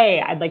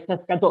 hey, I'd like to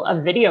schedule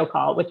a video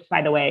call, which,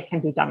 by the way, can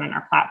be done on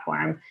our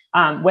platform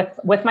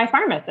with my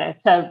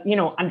pharmacist to,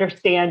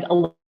 understand a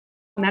little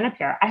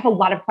Menopur. I have a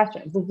lot of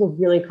questions. This is a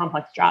really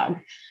complex drug.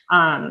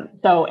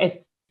 So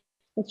it's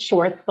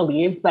short the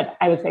leads, but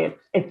I would say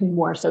it's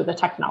more so the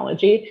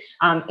technology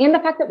and the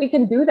fact that we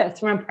can do this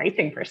from a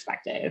pricing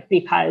perspective,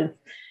 because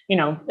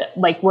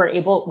like we're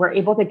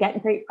able to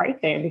get great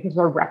pricing because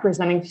we're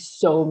representing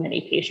so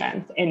many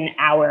patients in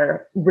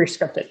our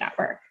Rescripted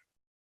network.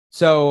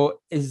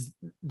 So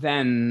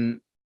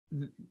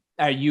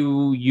are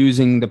you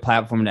using the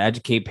platform to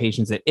educate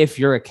patients that if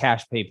you're a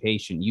cash pay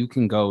patient, you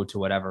can go to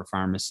whatever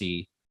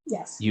pharmacy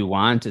you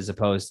want, as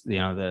opposed,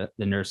 the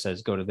nurse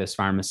says, go to this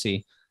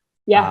pharmacy?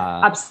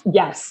 Yeah.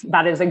 Yes,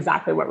 that is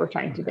exactly what we're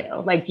trying to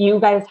do. Like,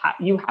 you guys have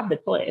the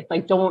choice.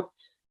 Like, don't,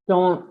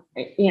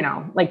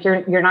 like,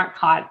 you're not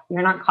caught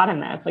in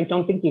this. Like,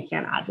 don't think you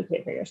can't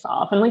advocate for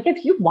yourself. And like,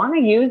 if you want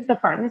to use the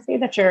pharmacy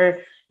that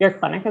your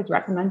clinic is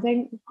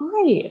recommending,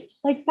 great.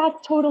 Like,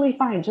 that's totally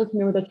fine. Just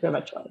know that you have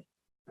a choice.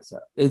 So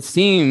it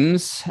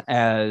seems,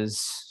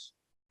 as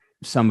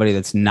somebody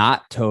that's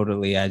not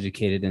totally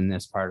educated in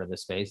this part of the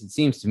space, it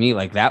seems to me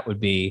like that would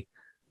be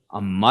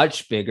a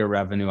much bigger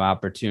revenue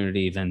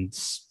opportunity than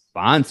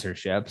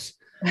sponsorships.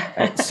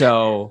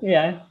 So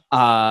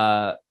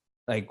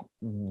like,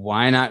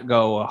 why not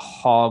go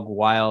hog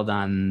wild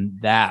on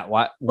that?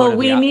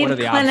 We need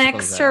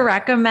clinics to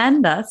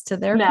recommend us to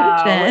their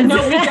patients.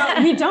 No,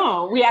 we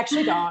don't. We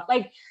actually don't.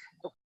 Like,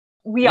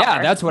 we are.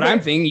 Yeah, that's what I'm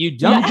thinking. You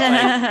don't.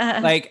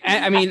 I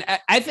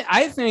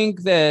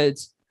think that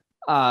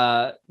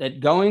that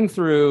going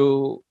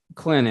through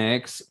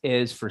clinics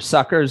is for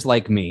suckers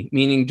like me,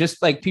 meaning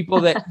just like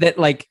people that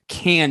like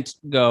can't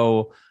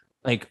go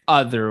like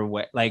other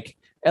way,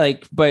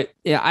 but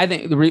yeah, I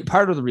think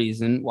part of the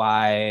reason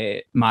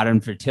why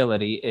modern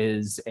fertility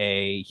is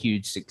a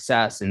huge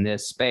success in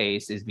this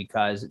space is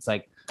because it's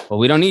like, well,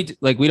 we don't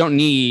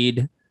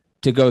need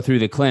to go through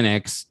the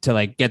clinics to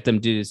like get them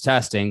to do this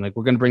testing. Like,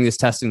 we're going to bring this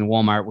testing to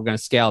Walmart. We're going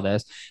to scale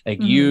this. Like,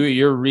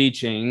 you're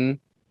reaching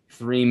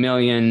 3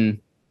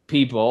 million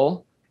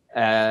people,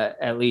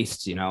 at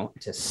least, to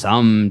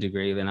some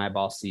degree. Then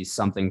eyeball sees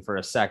something for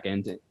a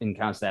second and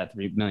counts that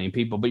 3 million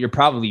people, but you're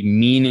probably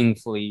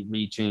meaningfully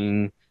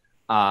reaching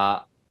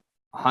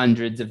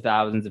hundreds of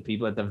thousands of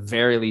people, at the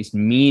very least,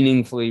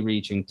 meaningfully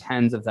reaching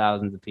tens of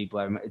thousands of people.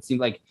 It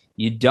seems like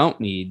you don't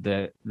need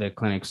the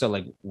clinic. So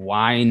like,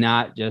 why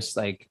not just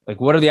like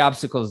what are the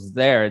obstacles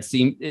there? It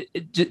seems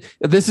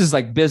this is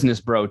like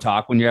business bro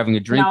talk when you're having a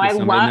drink with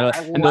somebody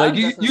and they're like,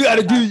 you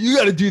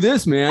gotta do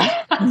this, man.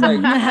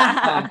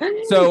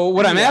 So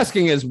what I'm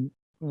asking is,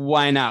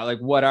 why not? Like,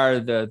 what are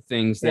the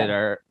things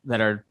that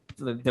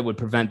would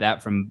prevent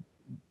that from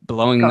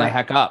blowing the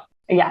heck up?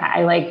 Yeah,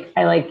 I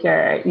like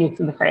your use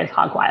of the phrase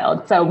hog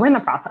wild. So we're in the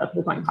process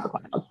of going hog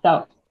wild.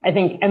 So I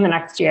think in the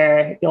next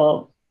year,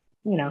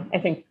 I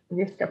think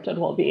Rescripted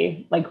will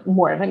be like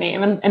more of a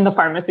name in the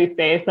pharmacy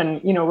space.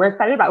 And, we're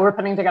excited we're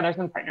putting together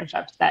some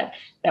partnerships that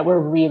we're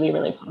really,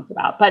 really pumped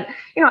about. But,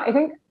 I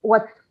think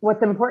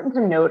what's important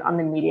to note on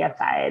the media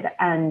side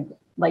and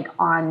like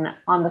on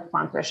the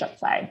sponsorship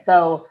side.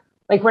 So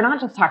like, we're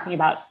not just talking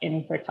about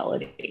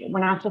infertility. We're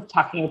not just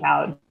talking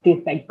about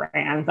these big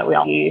brands that we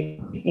all see,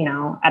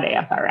 at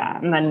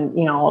ASRM, and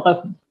then, all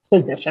the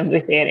physicians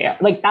we see at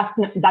ASRM. Like,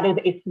 that is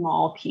a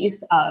small piece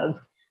of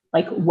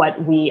like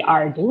what we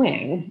are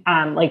doing.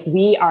 Like,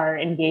 we are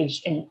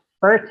engaged in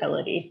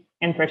fertility,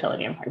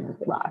 infertility, and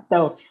pregnancy loss.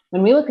 So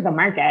when we look at the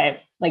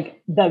market,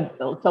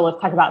 so let's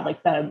talk about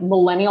the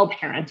millennial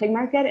parenting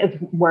market is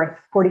worth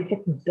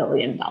 $46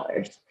 billion.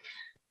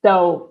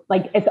 So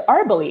it's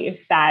our belief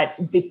that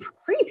the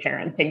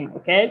pre-parenting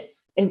market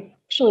is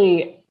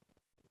actually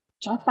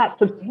just that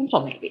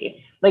substantial,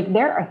 maybe.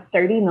 There are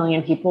 30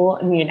 million people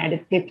in the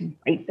United States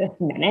right this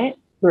minute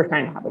who are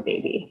trying to have a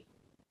baby.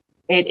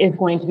 It is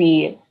going to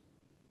be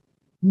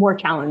more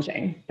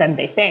challenging than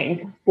they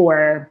think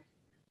for,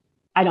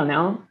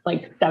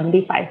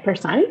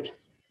 75%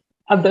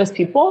 of those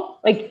people,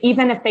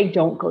 even if they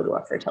don't go to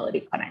a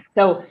fertility clinic.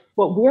 So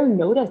what we're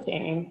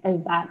noticing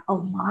is that a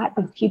lot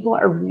of people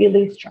are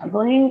really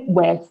struggling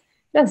with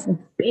just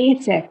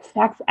basic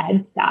sex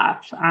ed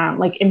stuff.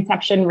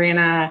 Inception ran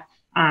a,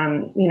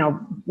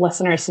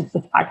 listeners to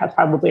this podcast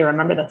probably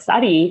remember the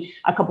study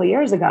a couple of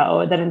years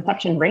ago that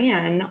Inception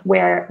ran,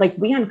 where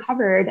we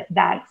uncovered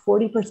that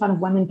 40% of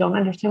women don't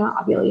understand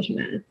what ovulation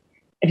is.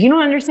 If you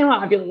don't understand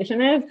what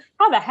ovulation is,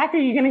 how the heck are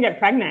you going to get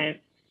pregnant?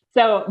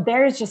 So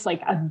there's just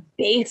a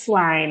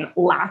baseline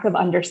lack of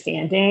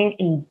understanding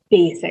in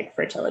basic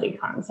fertility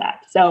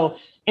concepts. So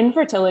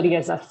infertility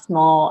is a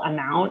small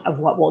amount of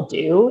what we'll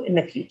do in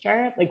the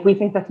future. We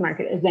think this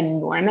market is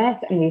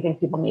enormous and we think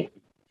people need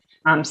it.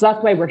 So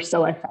that's why we're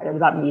so excited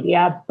about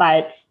media.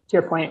 But to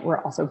your point,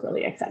 we're also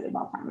really excited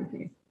about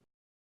pharmacy.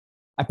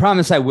 I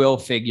promise I will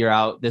figure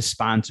out this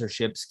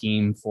sponsorship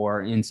scheme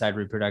for Inside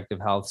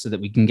Reproductive Health so that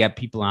we can get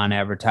people on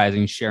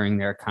advertising, sharing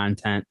their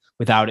content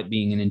without it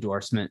being an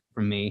endorsement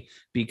from me,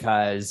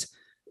 because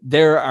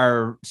there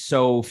are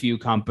so few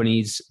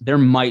companies. There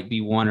might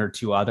be one or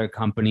two other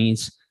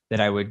companies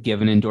that I would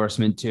give an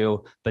endorsement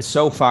to, but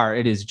so far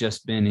it has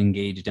just been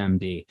Engaged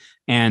MD.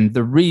 And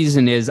the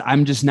reason is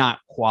I'm just not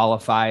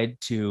qualified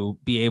to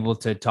be able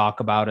to talk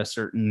about a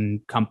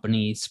certain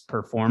company's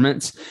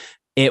performance.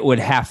 It would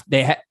have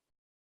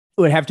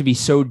to be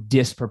so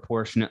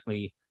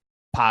disproportionately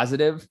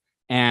positive.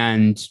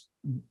 And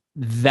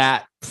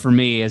that for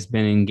me has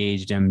been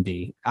Engaged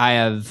MD. I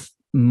have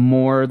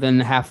more than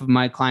half of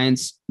my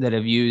clients that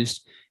have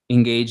used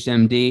Engaged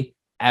MD.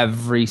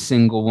 Every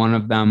single one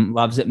of them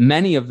loves it.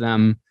 Many of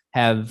them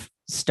have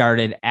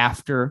started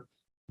after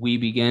we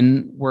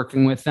begin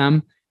working with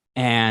them,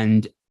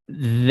 and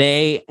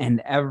they and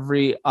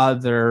every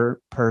other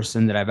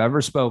person that I've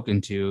ever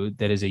spoken to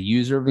that is a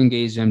user of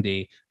Engaged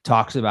MD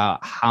talks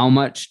about how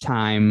much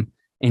time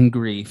and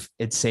grief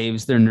it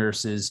saves their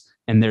nurses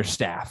and their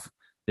staff,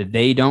 that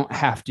they don't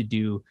have to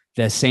do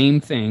the same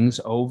things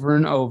over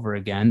and over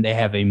again. They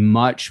have a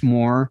much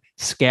more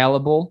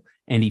scalable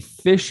and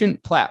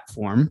efficient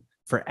platform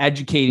for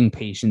educating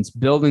patients,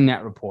 building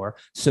that rapport.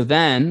 So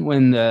then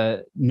when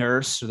the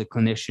nurse or the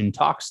clinician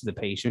talks to the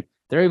patient,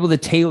 they're able to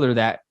tailor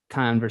that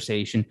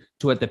conversation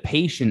to what the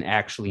patient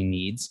actually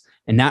needs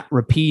and not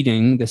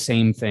repeating the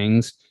same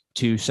things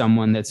to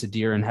someone that's a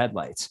deer in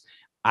headlights.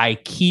 I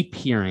keep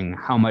hearing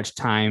how much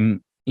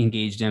time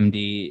Engaged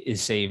MD is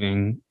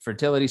saving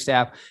fertility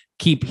staff,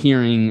 keep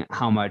hearing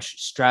how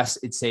much stress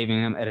it's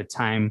saving them at a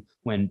time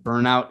when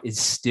burnout is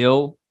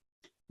still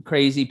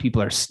crazy.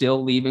 People are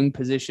still leaving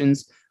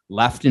positions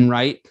left and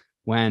right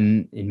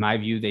when, in my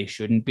view, they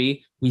shouldn't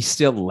be. We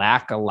still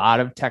lack a lot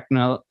of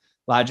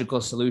technological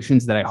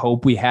solutions that I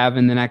hope we have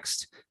in the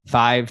next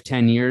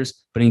 5-10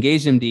 years. But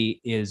Engaged MD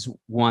is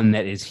one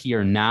that is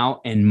here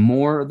now, and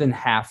more than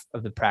half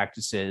of the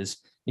practices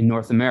in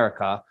North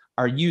America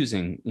are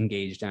using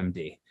Engaged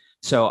MD.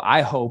 So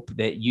I hope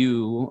that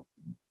you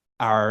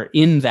are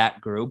in that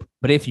group.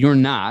 But if you're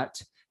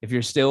not, if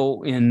you're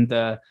still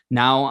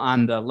now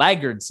on the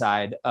laggard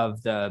side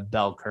of the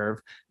bell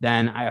curve,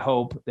 then I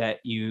hope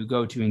that you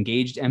go to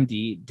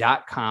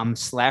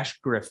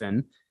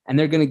engagedmd.com/Griffin, and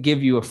they're going to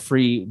give you a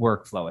free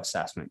workflow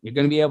assessment. You're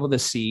going to be able to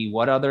see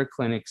what other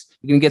clinics,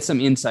 you're going to get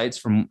some insights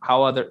from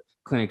how other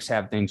clinics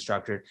have things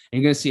structured. And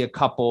you're going to see a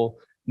couple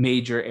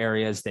major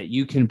areas that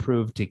you can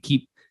improve to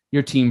keep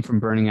your team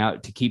from burning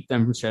out, to keep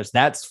them from stress.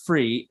 That's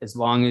free as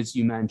long as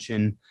you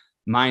mention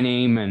my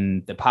name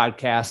and the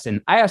podcast.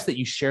 And I ask that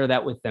you share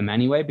that with them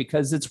anyway,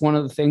 because it's one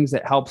of the things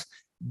that helps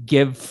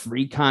give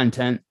free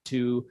content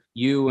to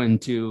you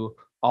and to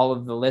all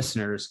of the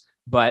listeners.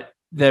 But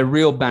the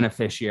real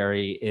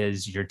beneficiary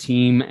is your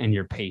team and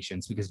your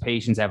patients, because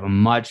patients have a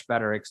much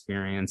better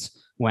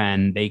experience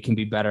when they can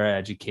be better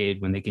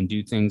educated, when they can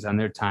do things on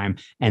their time,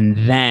 and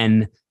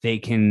then they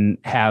can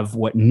have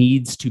what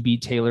needs to be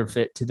tailor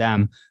fit to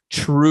them,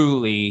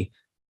 truly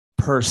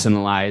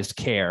personalized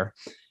care.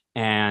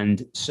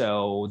 And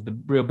so the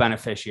real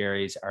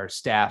beneficiaries are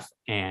staff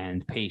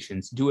and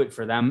patients. Do it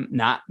for them,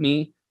 not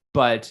me,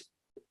 but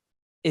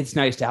it's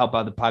nice to help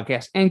out the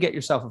podcast and get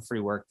yourself a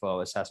free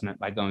workflow assessment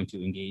by going to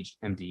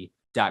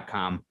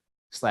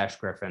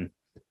engagedmd.com/Griffin.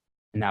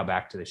 And now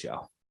back to the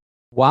show.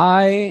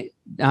 Why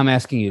I'm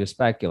asking you to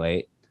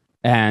speculate,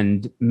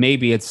 and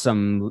maybe it's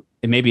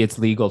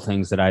legal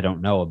things that I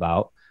don't know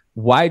about.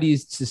 Why do you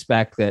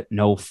suspect that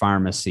no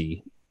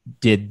pharmacy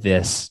did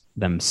this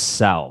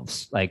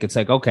themselves? It's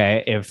like,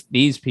 okay, if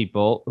these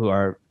people who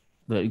are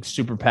like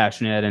super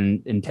passionate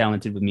and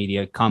talented with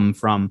media come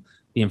from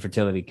the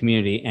infertility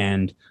community.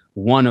 And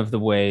one of the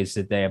ways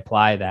that they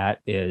apply that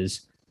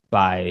is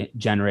by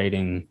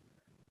generating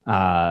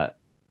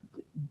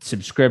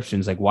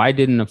subscriptions. Like, why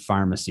didn't a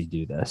pharmacy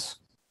do this?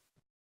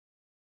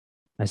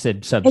 I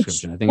said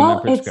subscription. I think I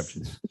meant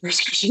prescriptions.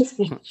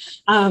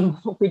 Prescriptions.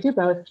 We do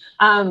both.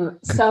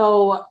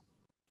 So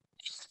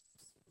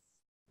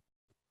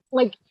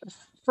like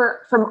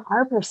from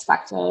our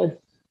perspective,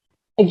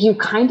 like you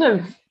kind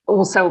of,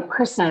 well, so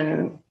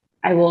Kristen,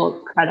 I will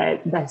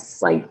credit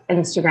this like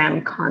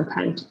Instagram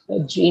content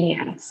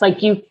genius.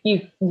 Like you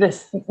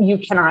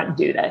cannot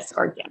do this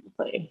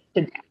organically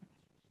today.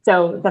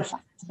 So the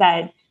fact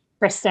that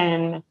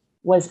Kristen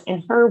was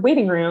in her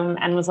waiting room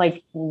and was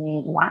like,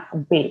 wow,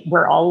 wait,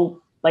 we're all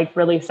like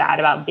really sad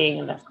about being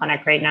in this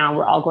clinic right now.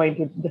 We're all going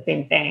through the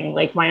same thing.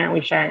 Like, why aren't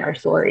we sharing our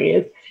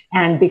stories?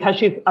 And because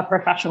she's a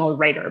professional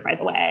writer, by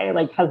the way,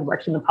 like has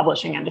worked in the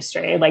publishing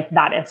industry, like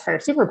that is her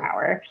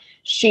superpower.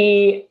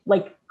 She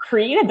like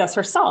created this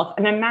herself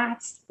and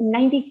amassed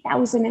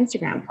 90,000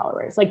 Instagram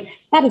followers. Like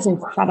that is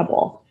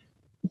incredible.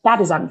 That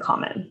is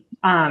uncommon,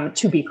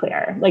 to be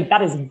clear. Like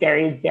that is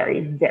very,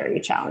 very, very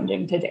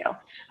challenging to do.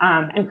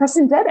 And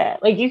Kristen did it.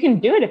 Like you can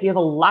do it if you have a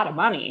lot of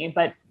money,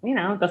 but you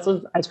know, this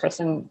was, as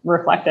Kristen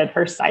reflected,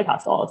 her side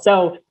hustle.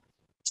 So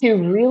to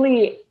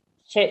really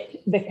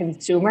hit the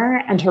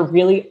consumer and to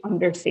really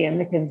understand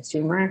the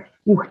consumer,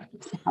 you have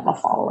to have a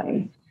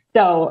following.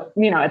 So,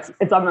 you know,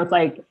 it's almost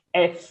like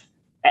if,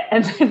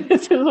 and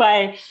this is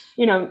why,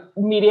 you know,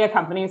 media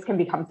companies can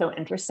become so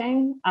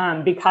interesting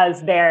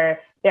because they're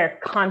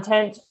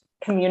content,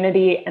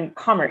 community, and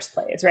commerce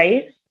plays,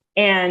 right?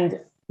 And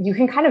you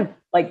can kind of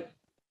like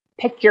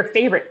pick your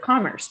favorite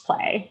commerce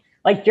play.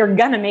 Like you're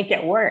gonna make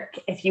it work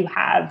if you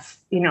have,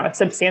 you know, a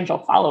substantial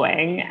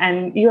following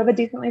and you have a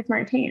decently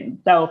smart team.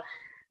 So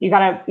you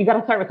gotta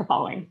start with the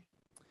following,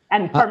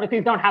 and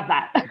pharmacies don't have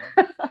that.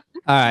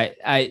 All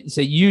right.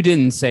 So you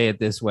didn't say it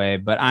this way,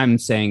 but I'm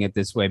saying it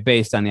this way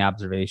based on the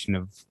observation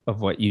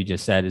of what you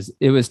just said. Is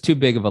it was too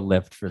big of a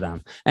lift for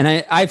them. And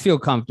I feel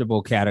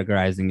comfortable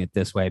categorizing it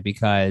this way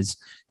because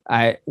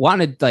I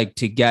wanted like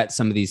to get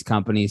some of these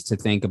companies to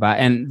think about,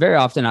 and very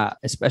often,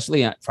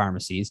 especially at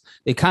pharmacies,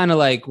 they kind of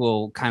like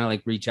will kind of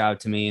like reach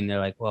out to me and they're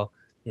like, well,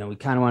 you know, we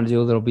kind of want to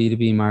do a little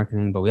B2B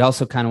marketing, but we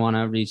also kind of want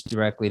to reach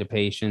directly to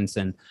patients.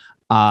 And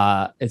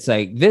it's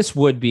like, this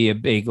would be a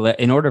big,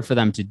 in order for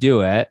them to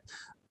do it,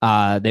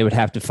 they would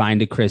have to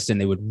find a Kristen.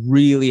 They would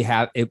really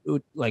have it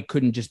would, like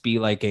couldn't just be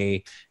like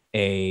a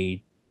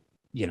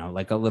you know,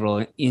 like a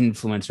little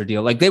influencer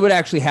deal. Like they would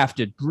actually have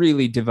to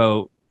really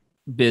devote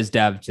biz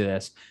dev to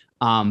this.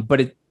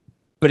 But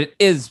it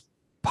is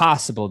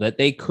possible that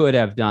they could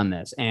have done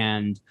this.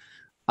 And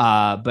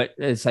but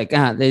it's like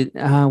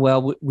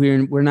well,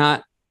 we're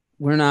not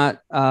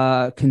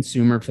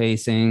consumer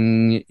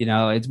facing. You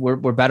know,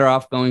 we're better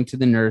off going to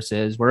the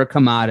nurses. We're a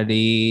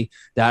commodity.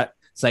 That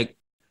it's like,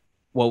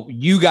 well,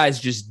 you guys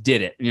just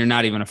did it and you're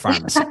not even a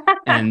pharmacy.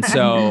 And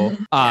so,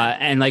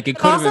 and like it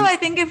could also, I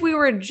think if we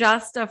were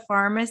just a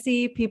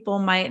pharmacy, people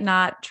might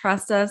not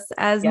trust us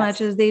as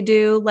much as they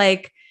do.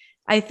 Like,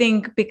 I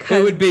think because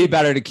it would be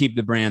better to keep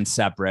the brand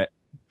separate.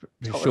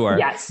 For sure.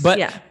 Yes.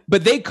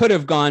 But they could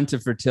have gone to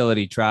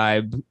Fertility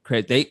Tribe.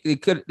 They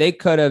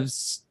could have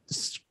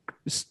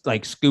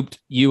like scooped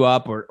you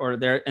up or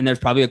there, and there's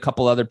probably a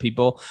couple other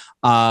people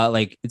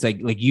like it's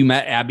like you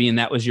met Abby and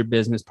that was your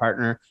business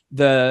partner.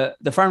 The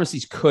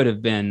pharmacies could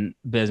have been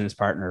business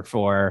partner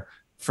for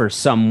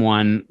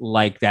someone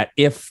like that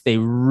if they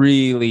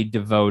really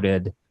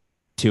devoted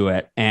to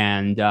it.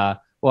 And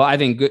well, I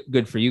think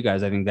good for you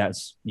guys. I think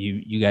that's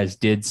you guys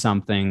did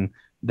something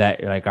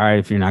that you're like, all right,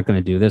 if you're not going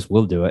to do this,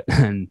 we'll do it.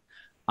 And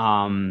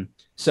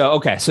so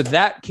okay, so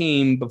that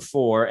came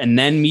before, and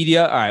then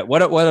media. All right,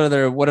 what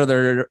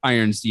other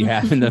irons do you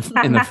have in the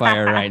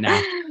fire right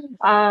now?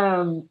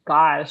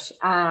 Gosh.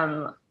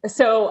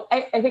 So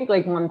I think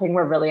like one thing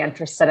we're really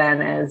interested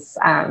in is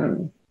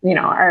you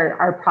know,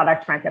 our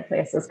product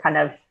marketplace is kind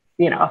of,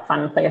 you know, a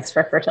fun place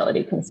for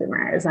fertility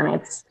consumers, and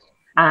it's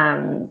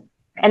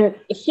and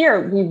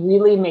here we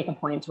really make a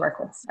point to work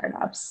with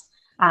startups.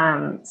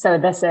 So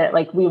this is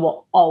like, we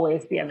will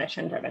always be a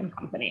mission-driven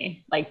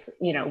company. Like,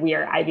 you know, we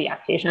are IVF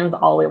patients.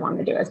 All we want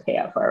to do is pay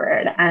it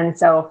forward. And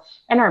so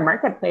in our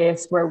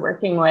marketplace, we're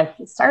working with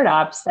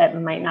startups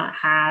that might not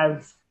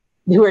have,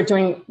 who are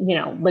doing, you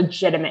know,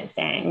 legitimate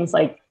things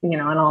like, you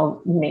know, and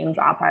I'll name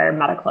drop our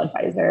medical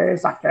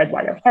advisors, Dr.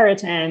 Eduardo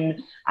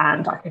Harriton,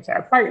 Dr.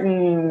 Sarah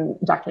Barton,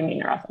 Dr.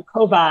 Nina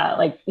Rasakova,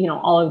 like, you know,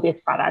 all of these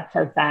products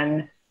have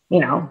been, you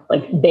know,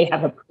 like they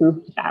have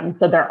approved them.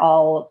 So they're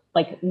all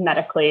like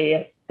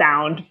medically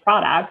sound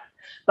products,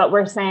 but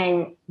we're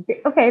saying,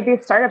 okay,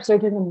 these startups are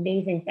doing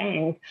amazing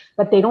things,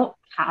 but they don't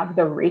have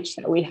the reach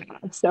that we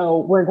have. So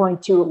we're going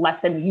to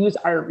let them use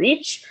our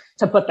reach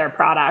to put their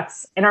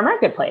products in our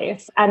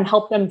marketplace and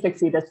help them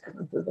succeed as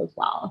businesses as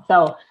well.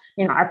 So,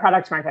 our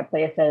product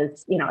marketplace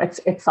is,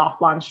 it's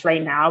soft launched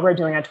right now. We're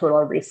doing a total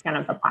reskin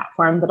of the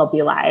platform that'll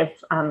be live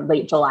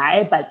late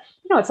July, but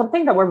it's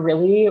something that we're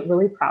really,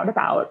 really proud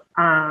about.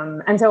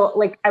 And so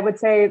like, I would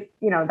say,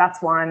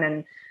 that's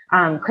one.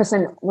 And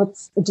Kristen,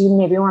 do you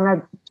maybe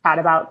want to chat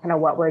about kind of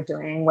what we're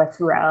doing with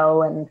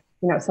Ro and,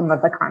 some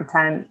of the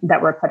content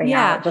that we're putting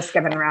out, just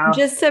given Ro?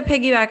 Just to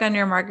piggyback on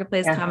your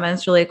marketplace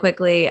comments really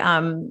quickly.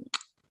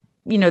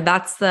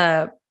 That's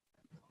the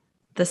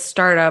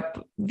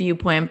startup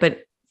viewpoint,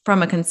 but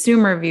from a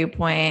consumer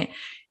viewpoint,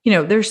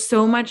 there's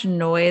so much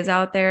noise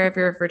out there. If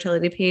you're a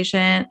fertility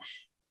patient,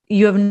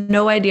 you have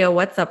no idea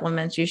what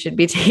supplements you should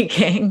be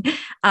taking.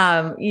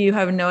 You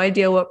have no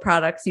idea what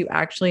products you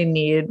actually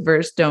need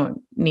versus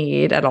don't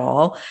need at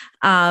all.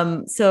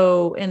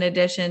 So in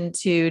addition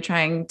to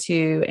trying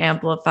to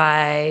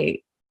amplify,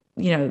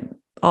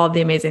 all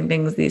the amazing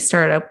things these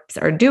startups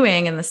are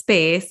doing in the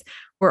space,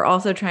 we're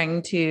also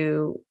trying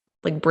to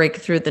like break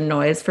through the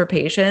noise for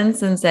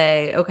patients and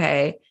say,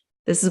 okay,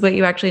 this is what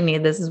you actually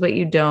need. This is what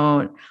you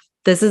don't.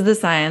 This is the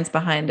science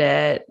behind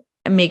it.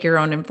 And make your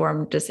own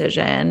informed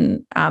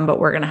decision. But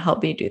we're going to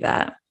help you do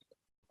that.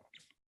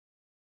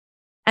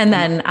 And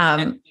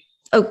then,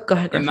 go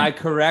ahead. Am I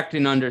correct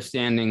in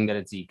understanding that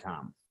it's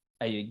e-com?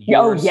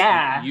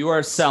 You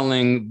are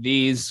selling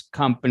these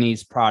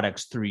companies'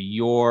 products through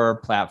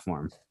your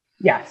platform.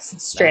 Yes,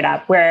 straight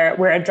up. We're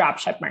a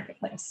dropship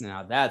marketplace.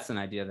 Now that's an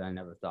idea that I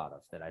never thought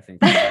of. That I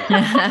think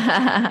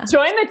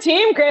join the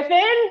team,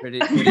 Griffin. Pretty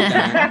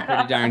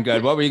darn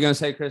good. What were you going to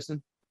say,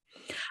 Kristen?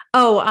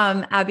 Oh,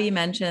 Abby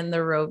mentioned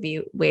the Roe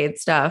v. Wade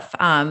stuff.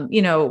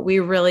 We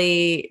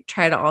really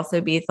try to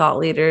also be thought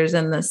leaders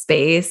in the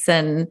space,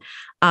 and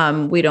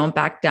we don't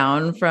back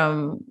down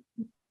from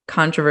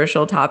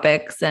controversial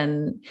topics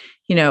and,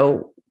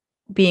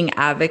 being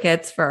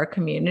advocates for our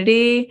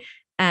community.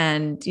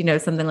 And,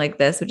 something like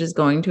this, which is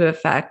going to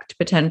affect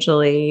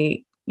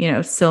potentially,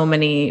 so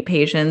many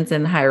patients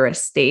in high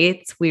risk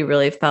states, we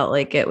really felt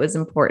like it was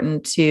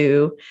important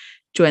to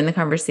join the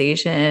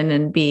conversation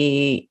and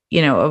be,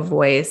 a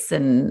voice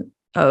and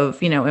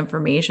of,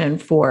 information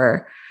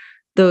for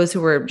those who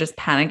were just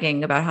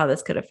panicking about how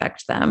this could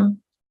affect them.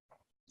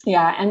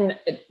 Yeah. And,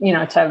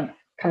 to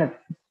kind of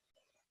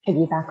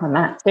piggyback on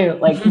that too,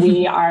 like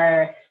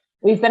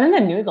we've been in the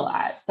news a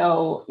lot.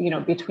 So,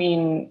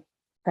 between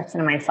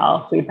Kristen and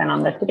myself, we've been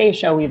on the Today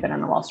Show, we've been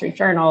on the Wall Street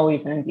Journal,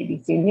 we've been in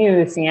BBC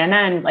News,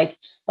 CNN, like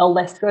the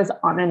list goes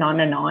on and on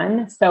and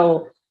on.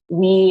 So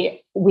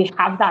we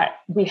have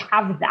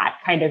that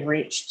kind of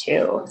reach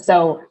too.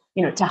 So,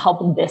 to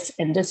help this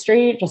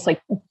industry just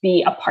like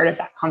be a part of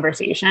that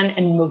conversation,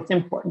 and most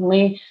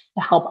importantly,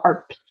 to help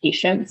our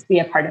patients be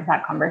a part of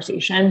that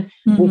conversation,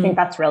 we think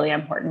that's really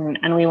important,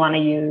 and we want to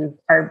use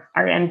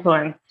our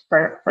influence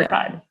for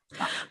good.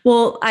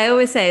 Well, I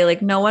always say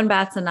like no one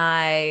bats an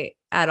eye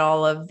at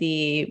all of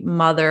the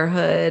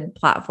motherhood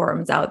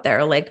platforms out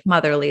there, like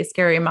Motherly,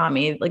 Scary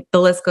Mommy, like the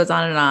list goes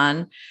on and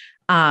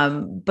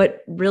on.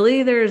 But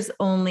really there's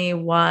only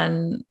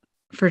one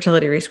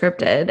Fertility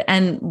Rescripted.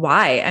 And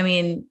why? I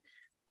mean,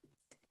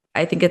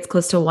 I think it's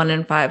close to 1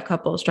 in 5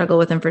 couples struggle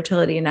with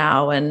infertility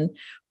now. And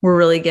we're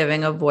really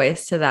giving a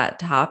voice to that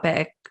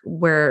topic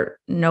where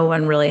no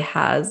one really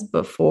has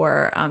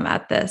before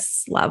at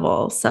this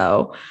level.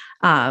 So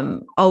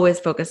always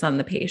focus on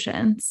the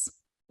patients.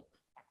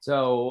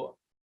 So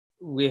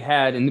we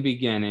had in the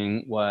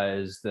beginning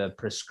was the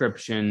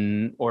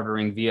prescription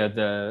ordering via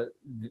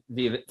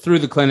through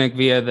the clinic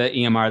via the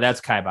EMR.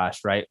 That's kibosh,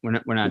 right? We're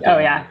not. Doing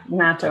that.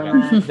 Not doing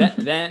that.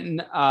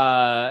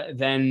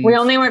 Then we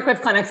only work with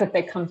clinics if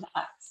they come to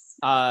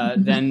us.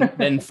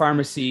 Then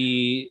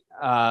pharmacy.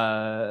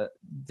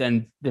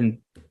 Then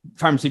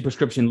pharmacy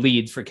prescription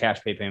leads for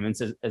cash pay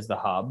payments as the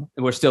hub.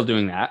 And we're still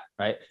doing that,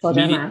 right?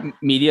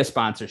 Media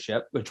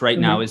sponsorship, which right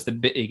now is the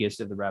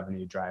biggest of the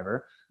revenue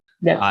driver.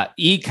 Yeah.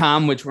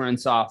 E-com, which we're in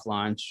soft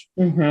launch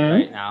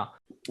right now.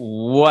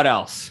 What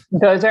else?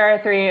 Those are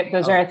our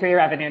three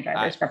revenue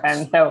drivers,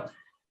 Griffin. So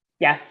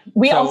yeah,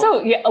 we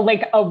also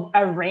like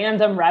a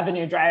random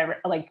revenue driver,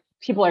 like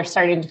people are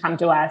starting to come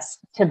to us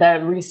to the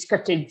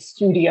Rescripted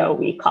Studio,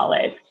 we call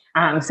it.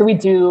 So we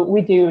do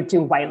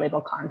white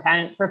label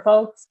content for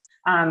folks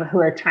who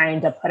are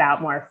trying to put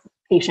out more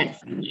patient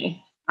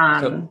friendly.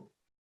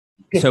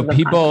 So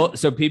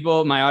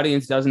people, my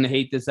audience doesn't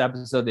hate this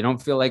episode. They don't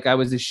feel like I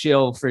was a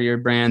shill for your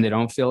brand. They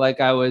don't feel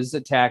like I was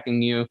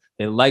attacking you.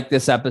 They like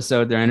this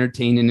episode. They're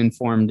entertained and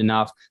informed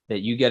enough that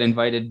you get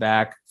invited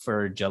back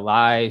for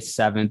July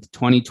 7th,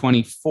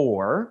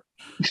 2024.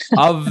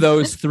 Of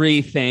those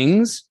 3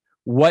 things,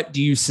 what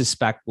do you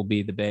suspect will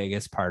be the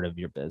biggest part of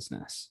your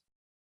business?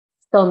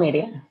 Still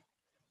media.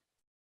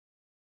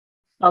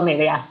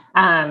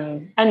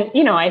 And,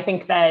 I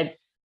think that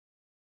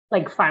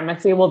like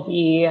pharmacy will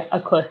be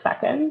a close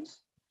second.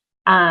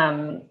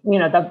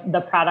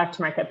 The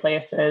product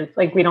marketplace is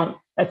like,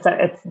 that's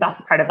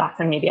part of that's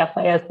a media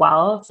play as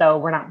well. So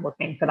we're not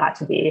looking for that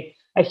to be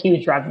a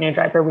huge revenue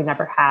driver. We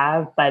never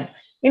have, but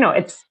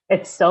it's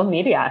still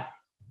media.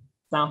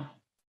 So.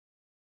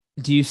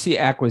 Do you see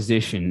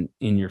acquisition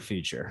in your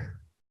future?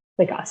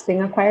 like us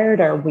being acquired,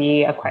 or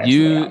we acquire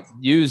somebody else?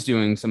 You's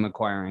doing some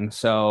acquiring.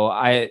 So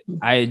I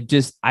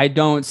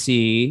don't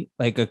see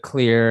like a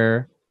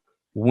clear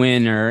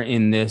winner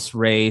in this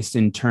race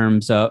in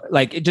terms of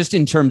like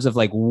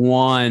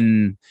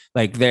one,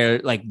 like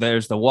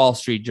there's the Wall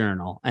Street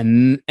Journal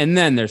and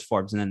then there's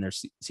Forbes and then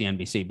there's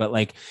CNBC, but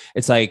like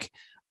it's like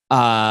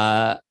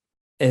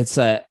it's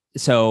a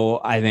so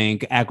I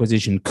think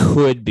acquisition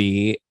could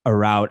be a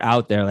route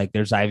out there. Like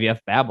there's IVF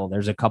Babel.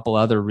 There's a couple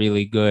other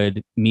really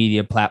good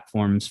media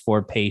platforms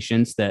for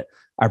patients that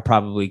are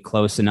probably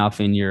close enough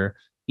in your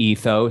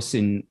ethos.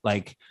 And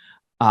like,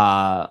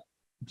 do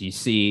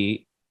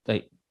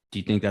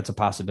you think that's a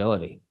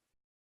possibility?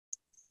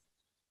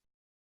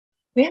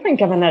 We haven't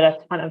given it a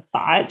ton of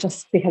thought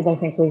just because I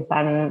think we've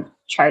been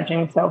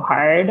charging so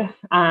hard.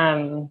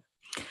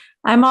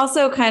 I'm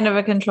also kind of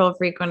a control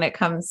freak when it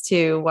comes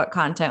to what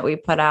content we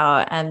put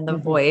out and the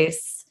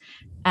voice.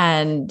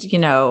 And,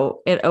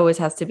 it always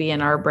has to be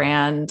in our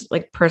brand,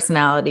 like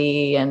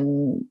personality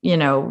and,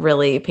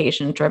 really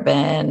patient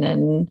driven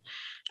and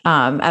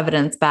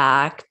evidence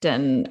backed.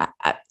 And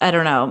I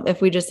don't know, if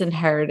we just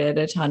inherited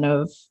a ton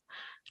of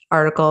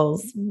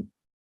articles,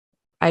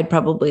 I'd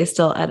probably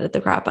still edit the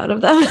crap out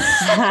of them.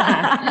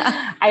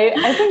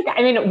 I think,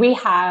 we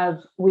have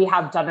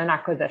done an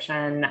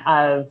acquisition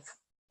of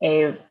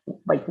a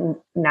like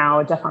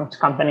now defunct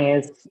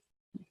company's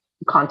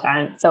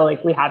content. So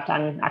like we have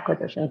done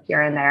acquisitions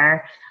here and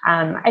there.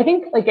 I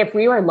think like if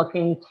we were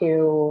looking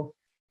to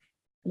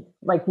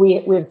like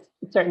we've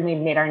certainly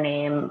made our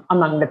name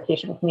among the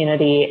patient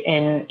community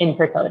in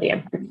infertility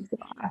and pregnancy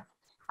loss.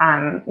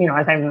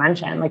 As I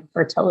mentioned, like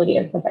fertility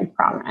is the big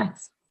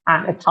promise.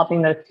 It's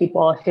helping those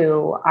people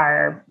who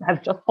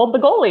have just pulled the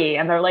goalie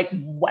and they're like,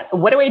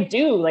 what do I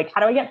do? Like,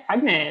 how do I get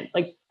pregnant?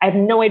 Like, I have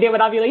no idea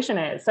what ovulation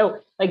is. So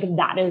like,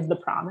 that is the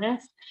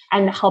promise,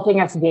 and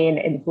helping us gain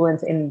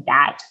influence in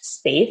that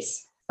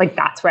space. Like,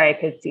 that's where I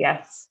could see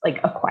us like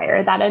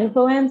acquire that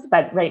influence.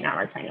 But right now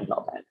we're trying to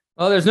build it.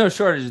 Well, there's no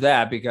shortage of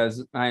that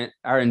because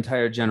our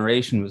entire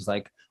generation was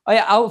like, oh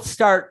yeah, I'll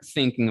start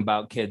thinking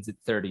about kids at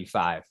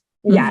 35.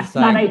 Yes,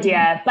 bad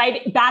idea.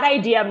 Bad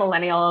idea,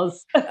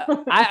 millennials.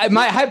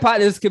 My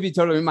hypothesis could be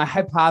totally. My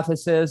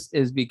hypothesis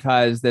is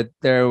because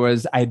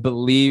I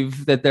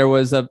believe that there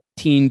was a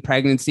teen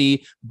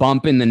pregnancy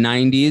bump in the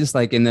 90s,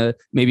 like in the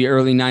maybe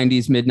early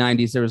 90s, mid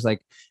 90s. There was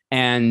like,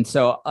 and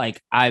so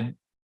like I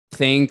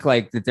think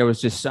like that there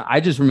was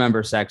I just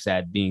remember sex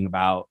ed being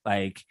about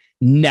like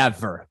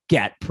never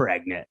get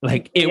pregnant.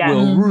 Like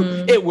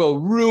it will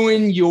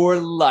ruin your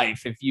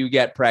life if you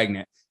get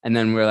pregnant. And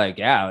then we're like,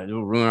 yeah, it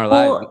will ruin our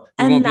lives.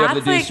 We won't be able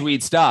to do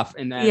sweet stuff.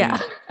 And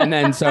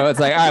then, so it's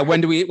like, all right, when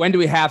do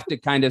we have to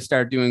kind of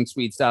start doing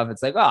sweet stuff?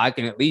 It's like, well, I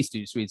can at least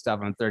do sweet stuff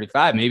on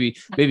 35, maybe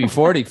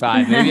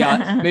 45, maybe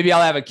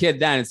I'll have a kid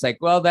then. It's like,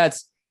 well,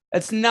 that's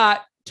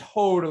not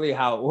totally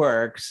how it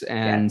works.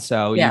 And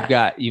so you've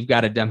got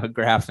a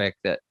demographic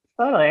that.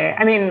 Totally.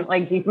 I mean,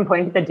 like you can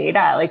point to the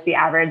data, like the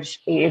average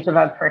age of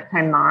a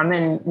first-time mom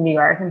in New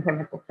York and San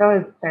Francisco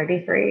is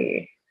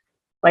 33.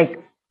 Like,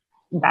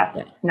 that's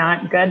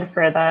not good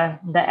for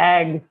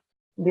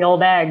the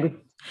old egg.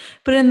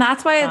 But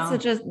that's why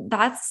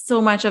that's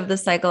so much of the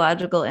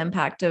psychological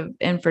impact of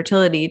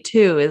infertility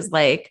too, is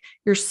like,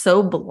 you're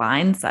so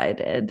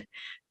blindsided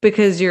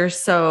because you're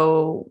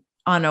so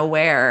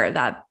unaware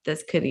that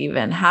this could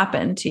even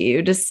happen to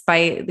you,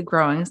 despite the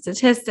growing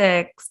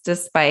statistics,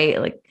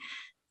 despite like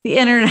the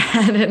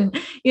internet. And,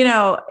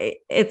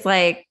 it's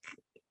like,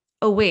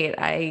 oh wait,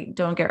 I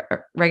don't get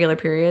regular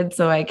periods,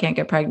 so I can't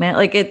get pregnant.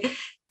 Like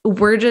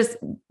we're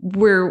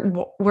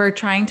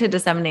trying to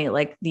disseminate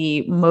like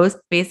the most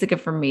basic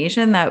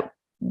information that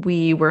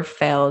we were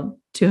failed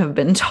to have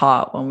been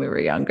taught when we were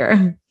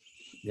younger.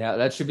 Yeah,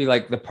 that should be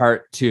like the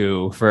part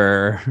 2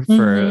 for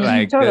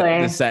like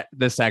totally.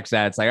 the sex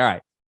ed. It's like, all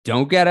right,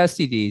 don't get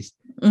STDs.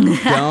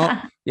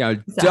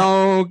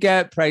 Don't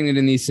get pregnant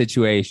in these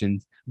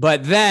situations.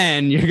 But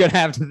then you're going to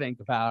have to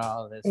think about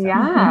all this.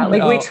 Yeah.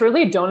 Like we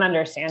truly don't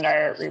understand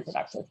our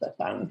reproductive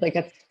systems. Like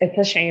it's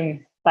a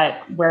shame,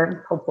 but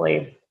we're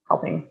hopefully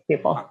helping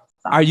people.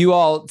 So. Are you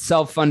all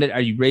self-funded? Are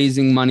you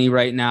raising money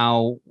right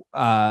now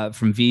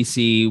from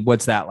VC?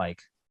 What's that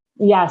like?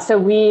 Yeah. So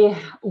we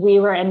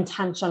were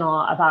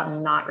intentional about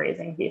not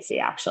raising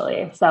VC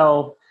actually.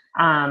 So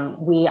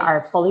we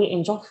are fully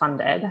angel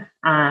funded.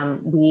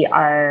 We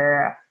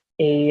are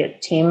a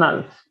team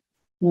of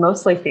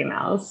mostly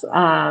females.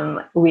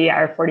 We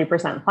are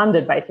 40%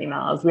 funded by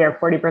females. We are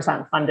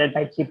 40% funded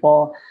by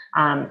people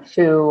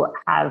who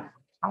have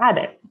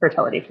had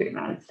fertility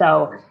treatment.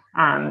 So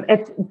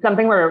it's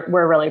something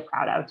we're really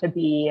proud of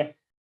to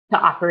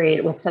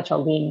operate with such a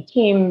lean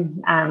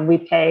team. We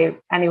pay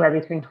anywhere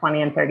between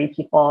 20 and 30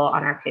 people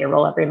on our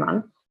payroll every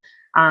month.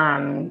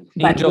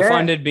 Angel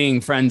funded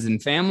being friends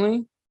and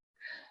family?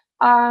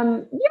 Yeah,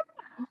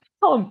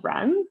 call them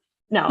friends.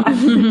 No,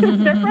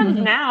 they're friends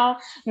now.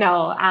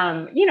 No,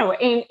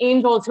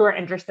 angels who are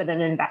interested in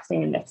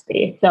investing in this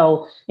space.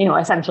 So,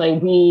 essentially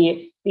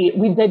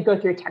we did go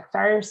through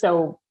Techstars.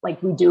 So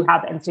like we do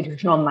have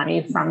institutional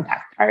money from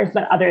Techstars,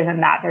 but other than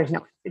that, there's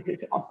no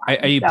institutional fund.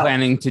 Are you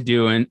planning to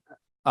do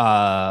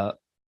another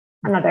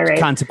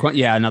raise?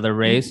 Another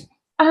raise?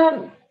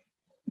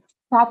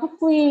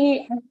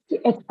 Probably,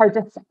 it's hard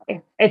to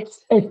say.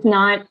 It's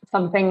not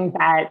something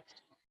that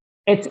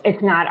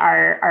it's not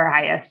our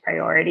highest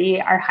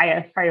priority. Our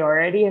highest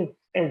priority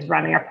is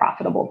running a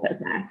profitable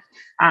business.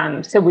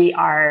 So we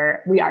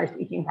are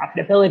seeking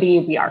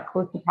profitability. We are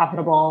close to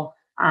profitable.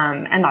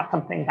 And that's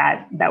something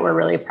that we're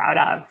really proud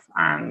of.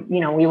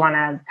 We want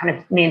to kind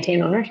of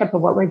maintain ownership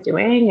of what we're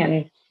doing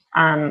and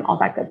all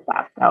that good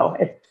stuff. So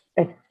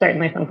it's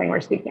certainly something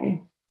we're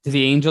seeking. Do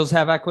the angels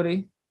have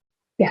equity?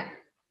 Yeah.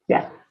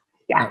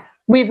 Oh.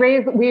 We've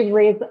raised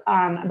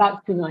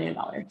about $2 million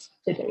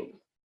to date.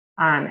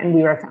 And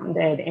we were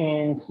founded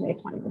in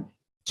 2020.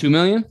 2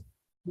 million?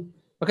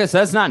 Okay, so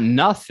that's not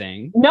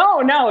nothing.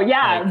 No,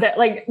 yeah.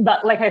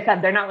 Like I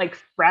said, they're not like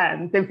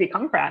friends. They've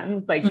become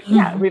friends. Like,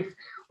 yeah, we've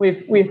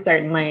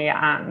certainly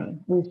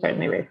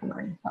raised some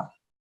money. So.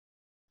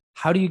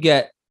 How do you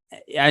get?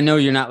 I know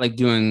you're not like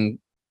doing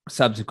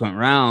subsequent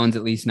rounds,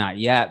 at least not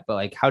yet. But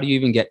like, how do you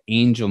even get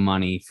angel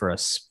money for a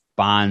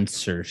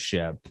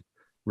sponsorship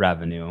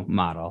revenue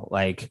model?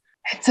 Like,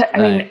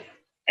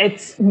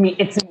 it's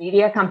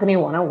media company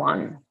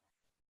 101.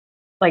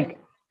 Like,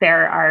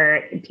 there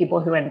are people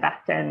who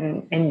invest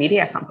in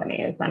media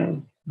companies,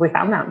 and we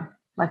found them.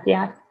 Lucky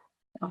us.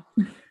 So,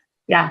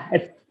 yeah,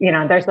 it's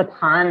there's a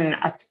ton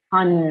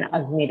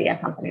of media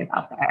companies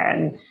out there,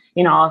 and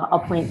I'll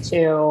point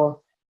to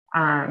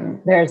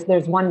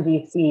there's one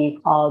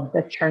VC called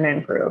the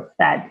Chernin Group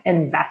that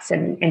invests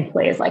in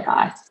plays like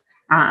us,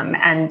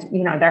 and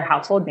they're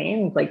household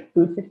names like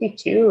Food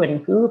 52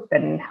 and Goop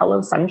and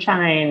Hello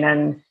Sunshine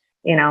and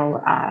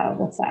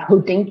what's that?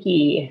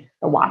 Hodinkee,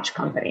 the watch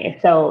company.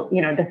 So,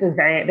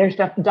 there's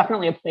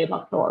definitely a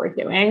playbook for what we're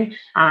doing.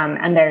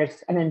 And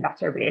there's an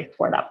investor base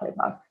for that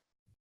playbook.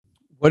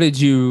 What did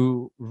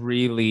you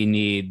really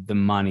need the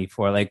money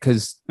for? Like,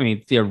 because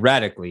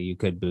theoretically you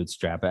could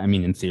bootstrap it.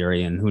 In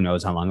theory, and who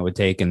knows how long it would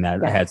take, and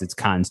that has its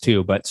cons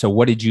too. But so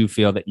what did you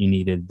feel that you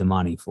needed the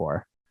money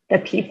for? The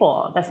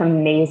people, this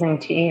amazing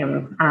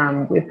team.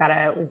 We've got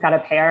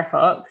to pay our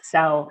folks.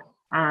 So,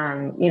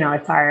 we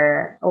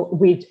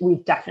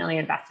definitely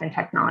invest in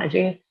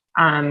technology.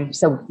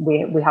 So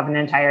we have an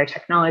entire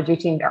technology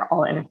team. They're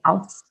all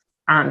in-house.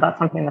 That's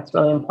something that's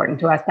really important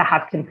to us, to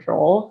have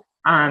control,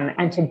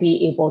 and to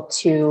be able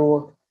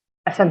to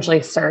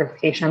essentially serve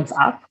patients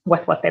up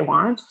with what they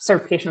want,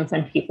 serve patients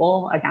and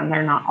people. Again,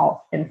 they're not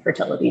all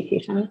infertility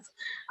patients.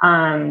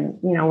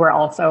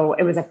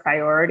 It was a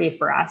priority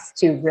for us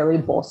to really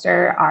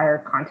bolster our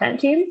content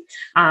team.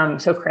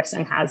 So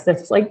Kristen has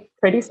this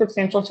pretty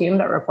substantial team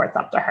that reports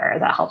up to her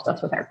that helps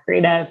us with our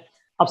creative,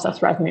 helps us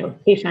resonate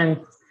with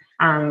patients.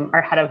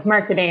 Our head of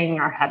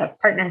marketing, our head of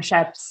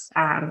partnerships,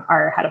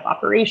 our head of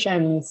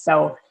operations.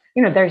 So,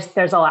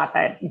 there's a lot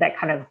that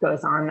kind of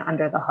goes on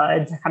under the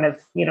hood to kind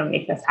of,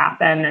 make this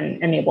happen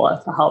and enable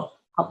us to help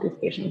these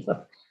patients with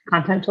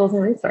content tools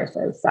and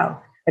resources. So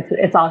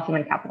it's all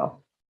human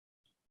capital.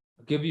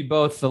 I'll give you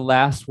both the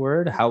last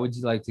word. How would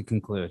you like to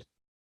conclude?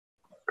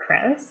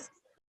 Chris?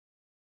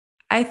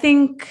 I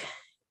think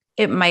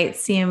it might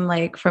seem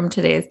like from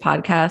today's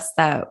podcast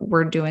that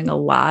we're doing a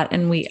lot,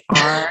 and we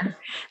are.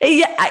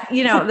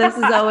 This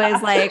is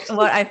always like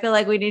what I feel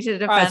like we need to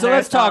defend. All right, so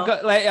let's talk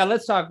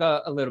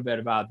a little bit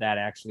about that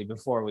actually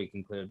before we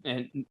conclude,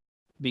 and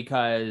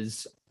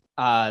because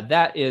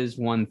that is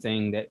one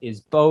thing that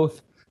is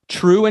both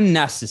true and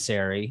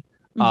necessary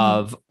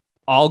of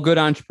all good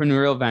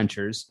entrepreneurial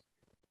ventures,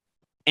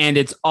 and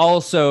it's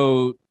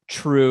also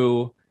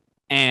true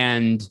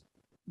and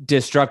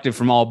destructive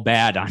from all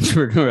bad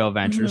entrepreneurial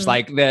ventures,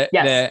 like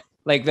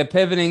the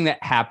pivoting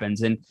that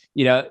happens. And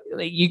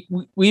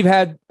we've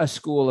had a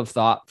school of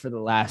thought for the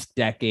last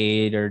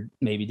decade or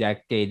maybe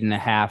decade and a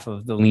half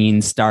of the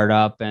lean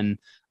startup and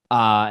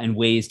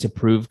ways to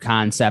prove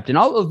concept, and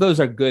all of those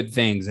are good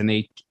things, and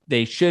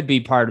they should be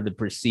part of the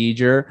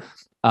procedure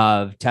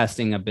of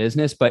testing a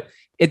business. But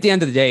at the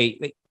end of the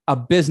day, a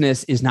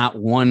business is not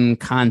one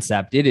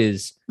concept. It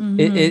is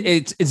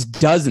it's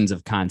dozens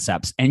of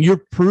concepts, and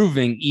you're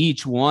proving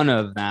each one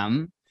of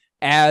them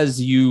as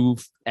you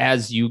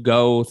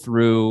go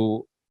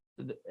through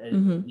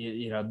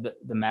the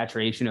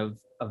maturation of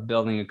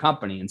building a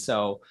company. And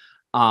so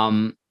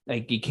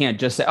you can't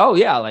just say, oh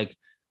yeah,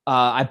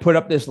 I put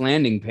up this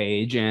landing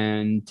page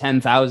and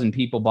 10,000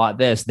 people bought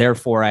this,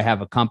 therefore I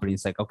have a company.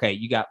 It's like, okay,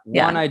 you got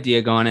one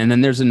idea going, and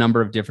then there's a number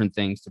of different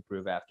things to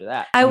prove after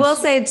that. I will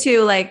say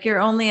too,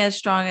 you're only as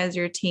strong as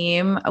your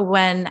team.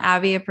 When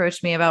Abby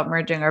approached me about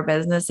merging our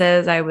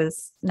businesses, I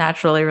was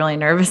naturally really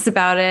nervous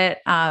about it.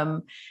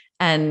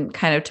 And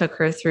kind of took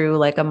her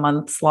through a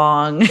months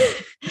long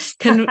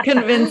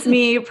convince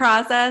me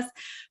process.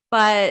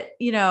 But,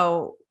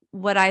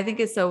 what I think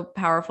is so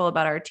powerful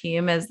about our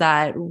team is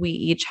that we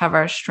each have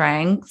our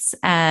strengths.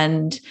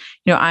 And,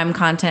 I'm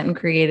content and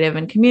creative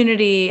and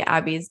community,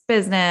 Abby's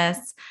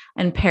business,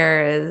 and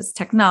Pear is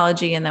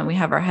technology. And then we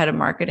have our head of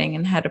marketing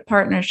and head of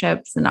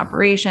partnerships and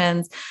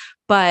operations.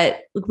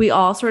 But we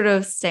all sort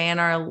of stay in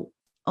our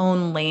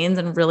own lanes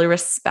and really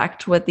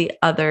respect what the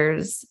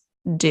others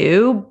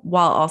do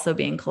while also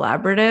being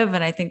collaborative.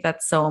 And I think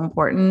that's so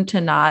important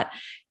to not,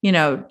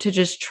 to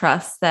just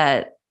trust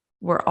that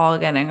we're all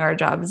getting our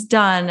jobs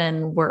done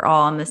and we're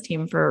all on this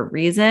team for a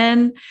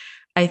reason.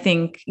 I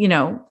think,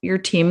 your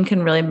team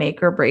can really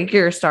make or break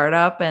your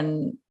startup.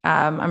 And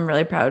I'm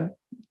really proud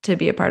to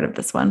be a part of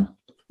this one.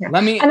 Yeah.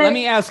 Let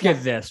me ask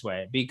it this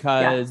way,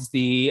 because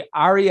the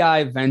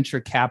REI venture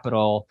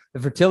capital, the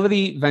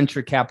fertility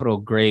venture capital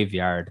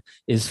graveyard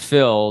is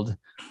filled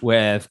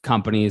with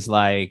companies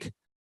like,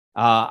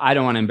 I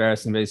don't want to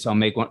embarrass anybody, so I'll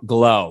make one,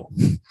 Glow.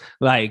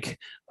 They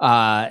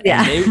tried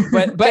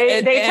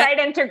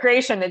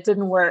integration, it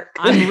didn't work.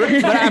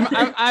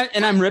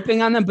 I'm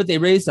ripping on them, but they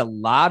raised a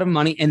lot of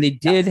money, and they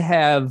did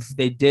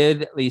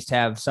at least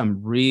have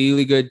some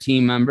really good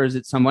team members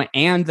at some point,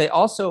 and they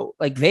also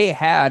they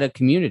had a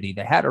community.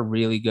 They had a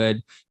really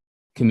good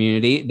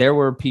community. There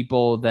were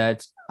people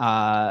that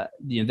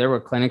there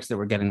were clinics that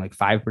were getting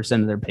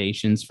 5% of their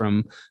patients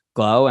from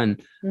Glow,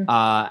 and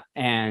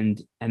then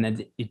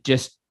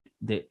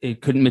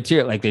it couldn't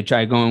materialize. They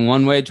tried going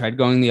one way, tried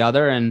going the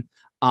other, and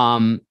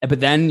but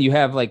then you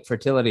have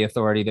Fertility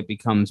Authority that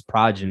becomes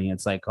Progeny.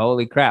 It's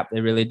holy crap, they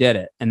really did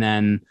it. And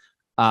then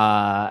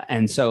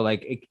and so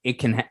it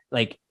can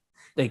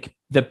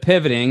the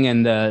pivoting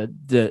and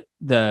the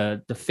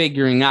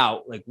figuring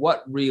out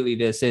what really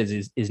this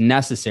is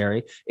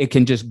necessary. It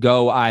can just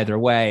go either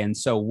way. And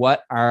so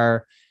what do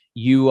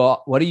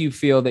you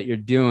feel that you're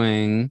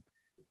doing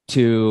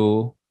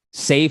to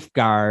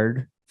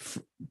safeguard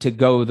to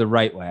go the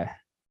right way?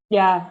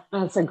 Yeah,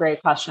 that's a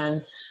great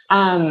question.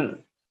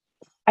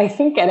 I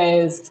think it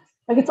is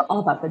it's all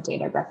about the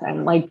data,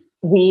 Griffin.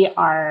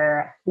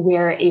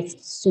 We're a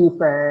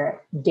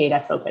super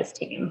data focused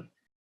team,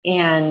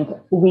 and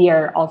we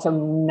are also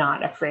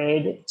not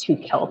afraid to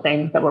kill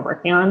things that we're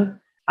working on.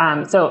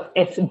 So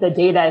if the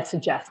data is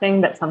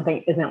suggesting that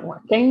something isn't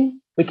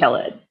working, we kill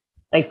it.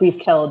 We've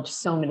killed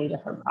so many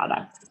different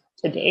products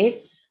to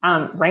date.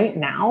 Right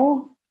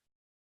now,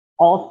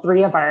 all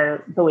three of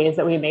the ways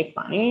that we make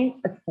money,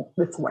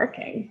 it's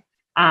working.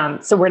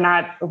 So we're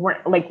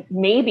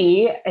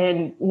maybe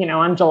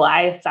on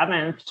July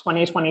 7th,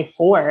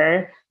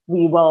 2024,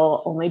 we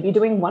will only be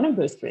doing one of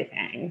those three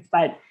things.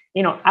 But,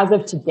 as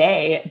of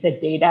today, the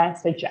data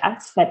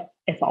suggests that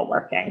it's all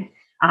working.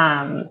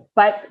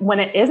 But when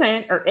it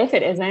isn't, or if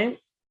it isn't,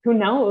 who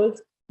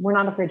knows? We're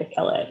not afraid to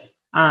kill it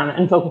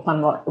and focus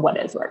on what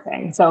is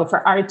working. So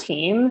for our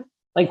team,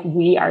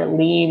 we are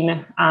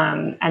lean,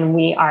 and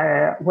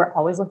we're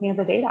always looking at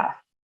the data,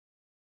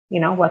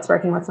 what's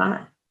working, what's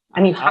not.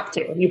 And you have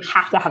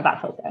to have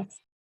that focus.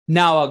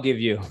 Now I'll give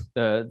you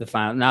the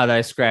final, now that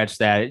I scratched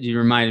that, you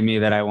reminded me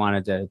that I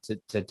wanted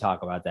to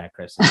talk about that,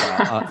 Chris. So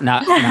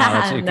no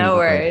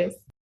worries.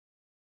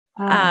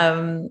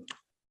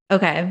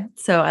 Okay.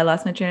 So I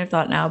lost my train of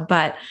thought now,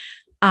 but,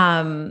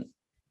 I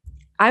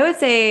would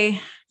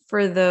say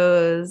for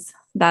those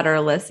that are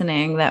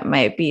listening that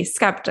might be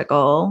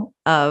skeptical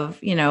of,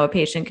 a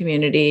patient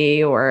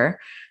community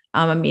or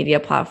a media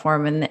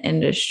platform in the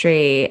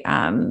industry,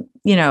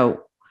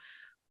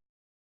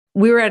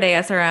 we were at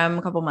ASRM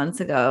a couple months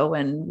ago,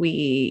 and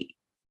we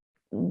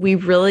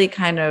really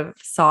kind of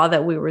saw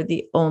that we were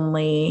the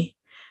only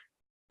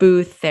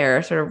booth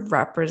there sort of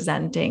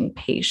representing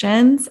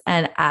patients.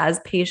 And as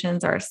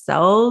patients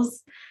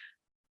ourselves,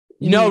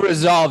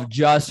 Resolve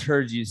just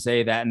heard you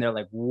say that, and they're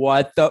like,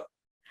 what the...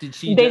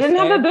 They didn't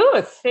have a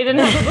booth.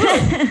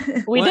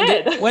 We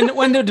did.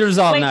 When did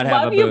Resolve not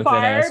have a booth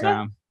at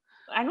ASRM?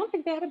 I don't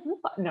think they had a booth.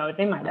 No,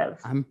 they might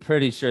have. I'm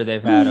pretty sure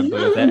they've had a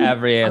booth at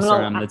every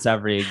ASRM that's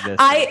ever existed.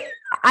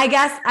 I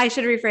guess I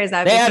should rephrase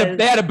that.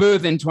 They had a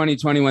booth in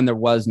 2020 when there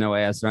was no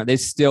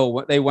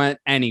ASRM. They went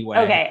anyway.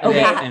 Okay,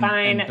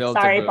 fine.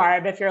 Sorry,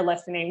 Barb, if you're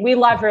listening. We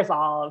love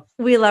Resolve.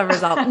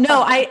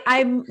 No,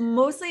 I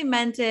mostly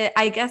meant it.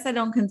 I guess I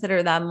don't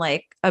consider them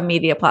a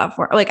media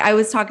platform. I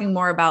was talking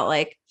more about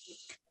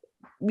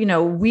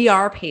we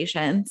are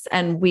patients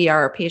and we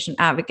are patient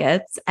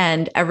advocates,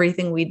 and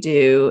everything we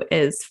do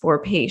is for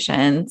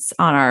patients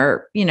on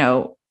our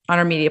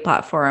media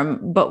platform.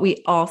 But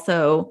we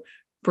also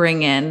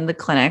bring in the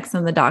clinics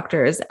and the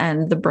doctors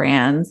and the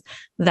brands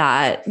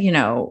that,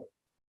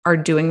 are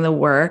doing the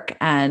work.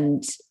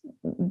 And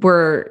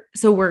we're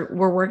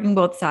working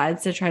both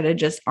sides to try to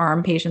just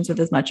arm patients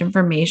with as much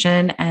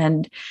information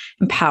and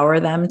empower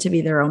them to be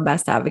their own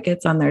best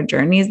advocates on their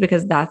journeys,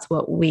 because that's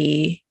what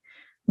we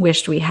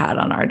wished we had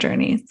on our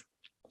journeys.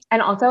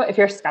 And also, if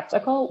you're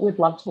skeptical, we'd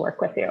love to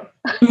work with you.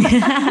 So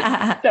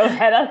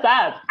hit us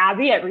up,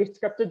 Abby at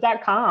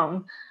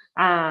rescripted.com.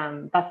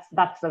 That's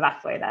the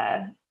best way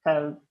to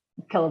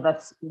kill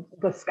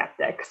the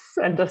skeptics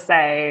and to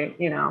say,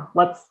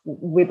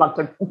 we'd love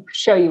to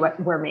show you what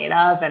we're made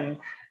of and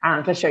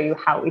to show you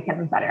how we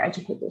can better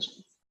educate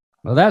patients.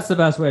 Well, that's the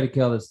best way to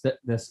kill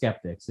the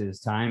skeptics is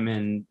time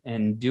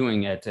and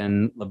doing it.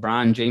 And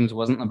LeBron James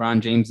wasn't LeBron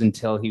James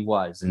until he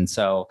was. And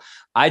so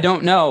I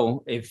don't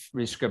know if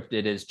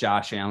Rescripted is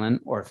Josh Allen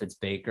or if it's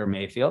Baker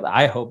Mayfield.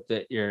 I hope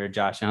that you're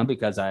Josh Allen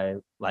because I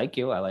like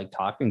you. I like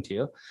talking to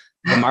you.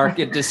 The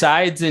market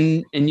decides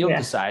and you'll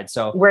decide.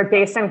 So we're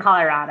based in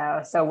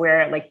Colorado. So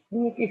we're like,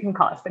 you can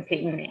call us the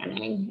Peyton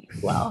Manning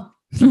as well.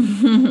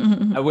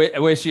 I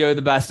wish you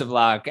the best of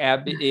luck.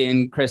 Abby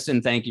and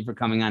Kristen, thank you for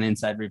coming on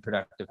Inside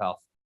Reproductive Health.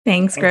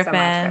 Thanks, Griffin. So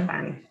much,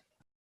 Griffin.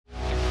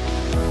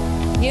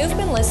 You've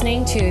been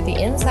listening to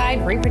the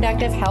Inside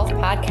Reproductive Health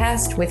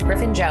podcast with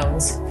Griffin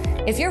Jones.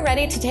 If you're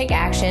ready to take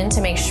action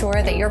to make sure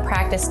that your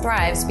practice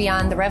thrives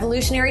beyond the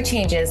revolutionary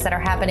changes that are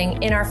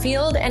happening in our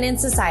field and in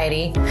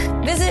society,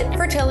 visit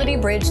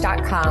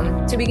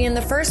fertilitybridge.com to begin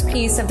the first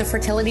piece of the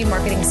fertility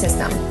marketing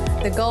system,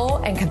 the goal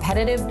and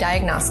competitive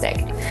diagnostic.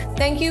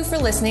 Thank you for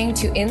listening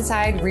to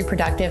Inside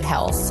Reproductive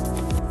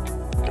Health.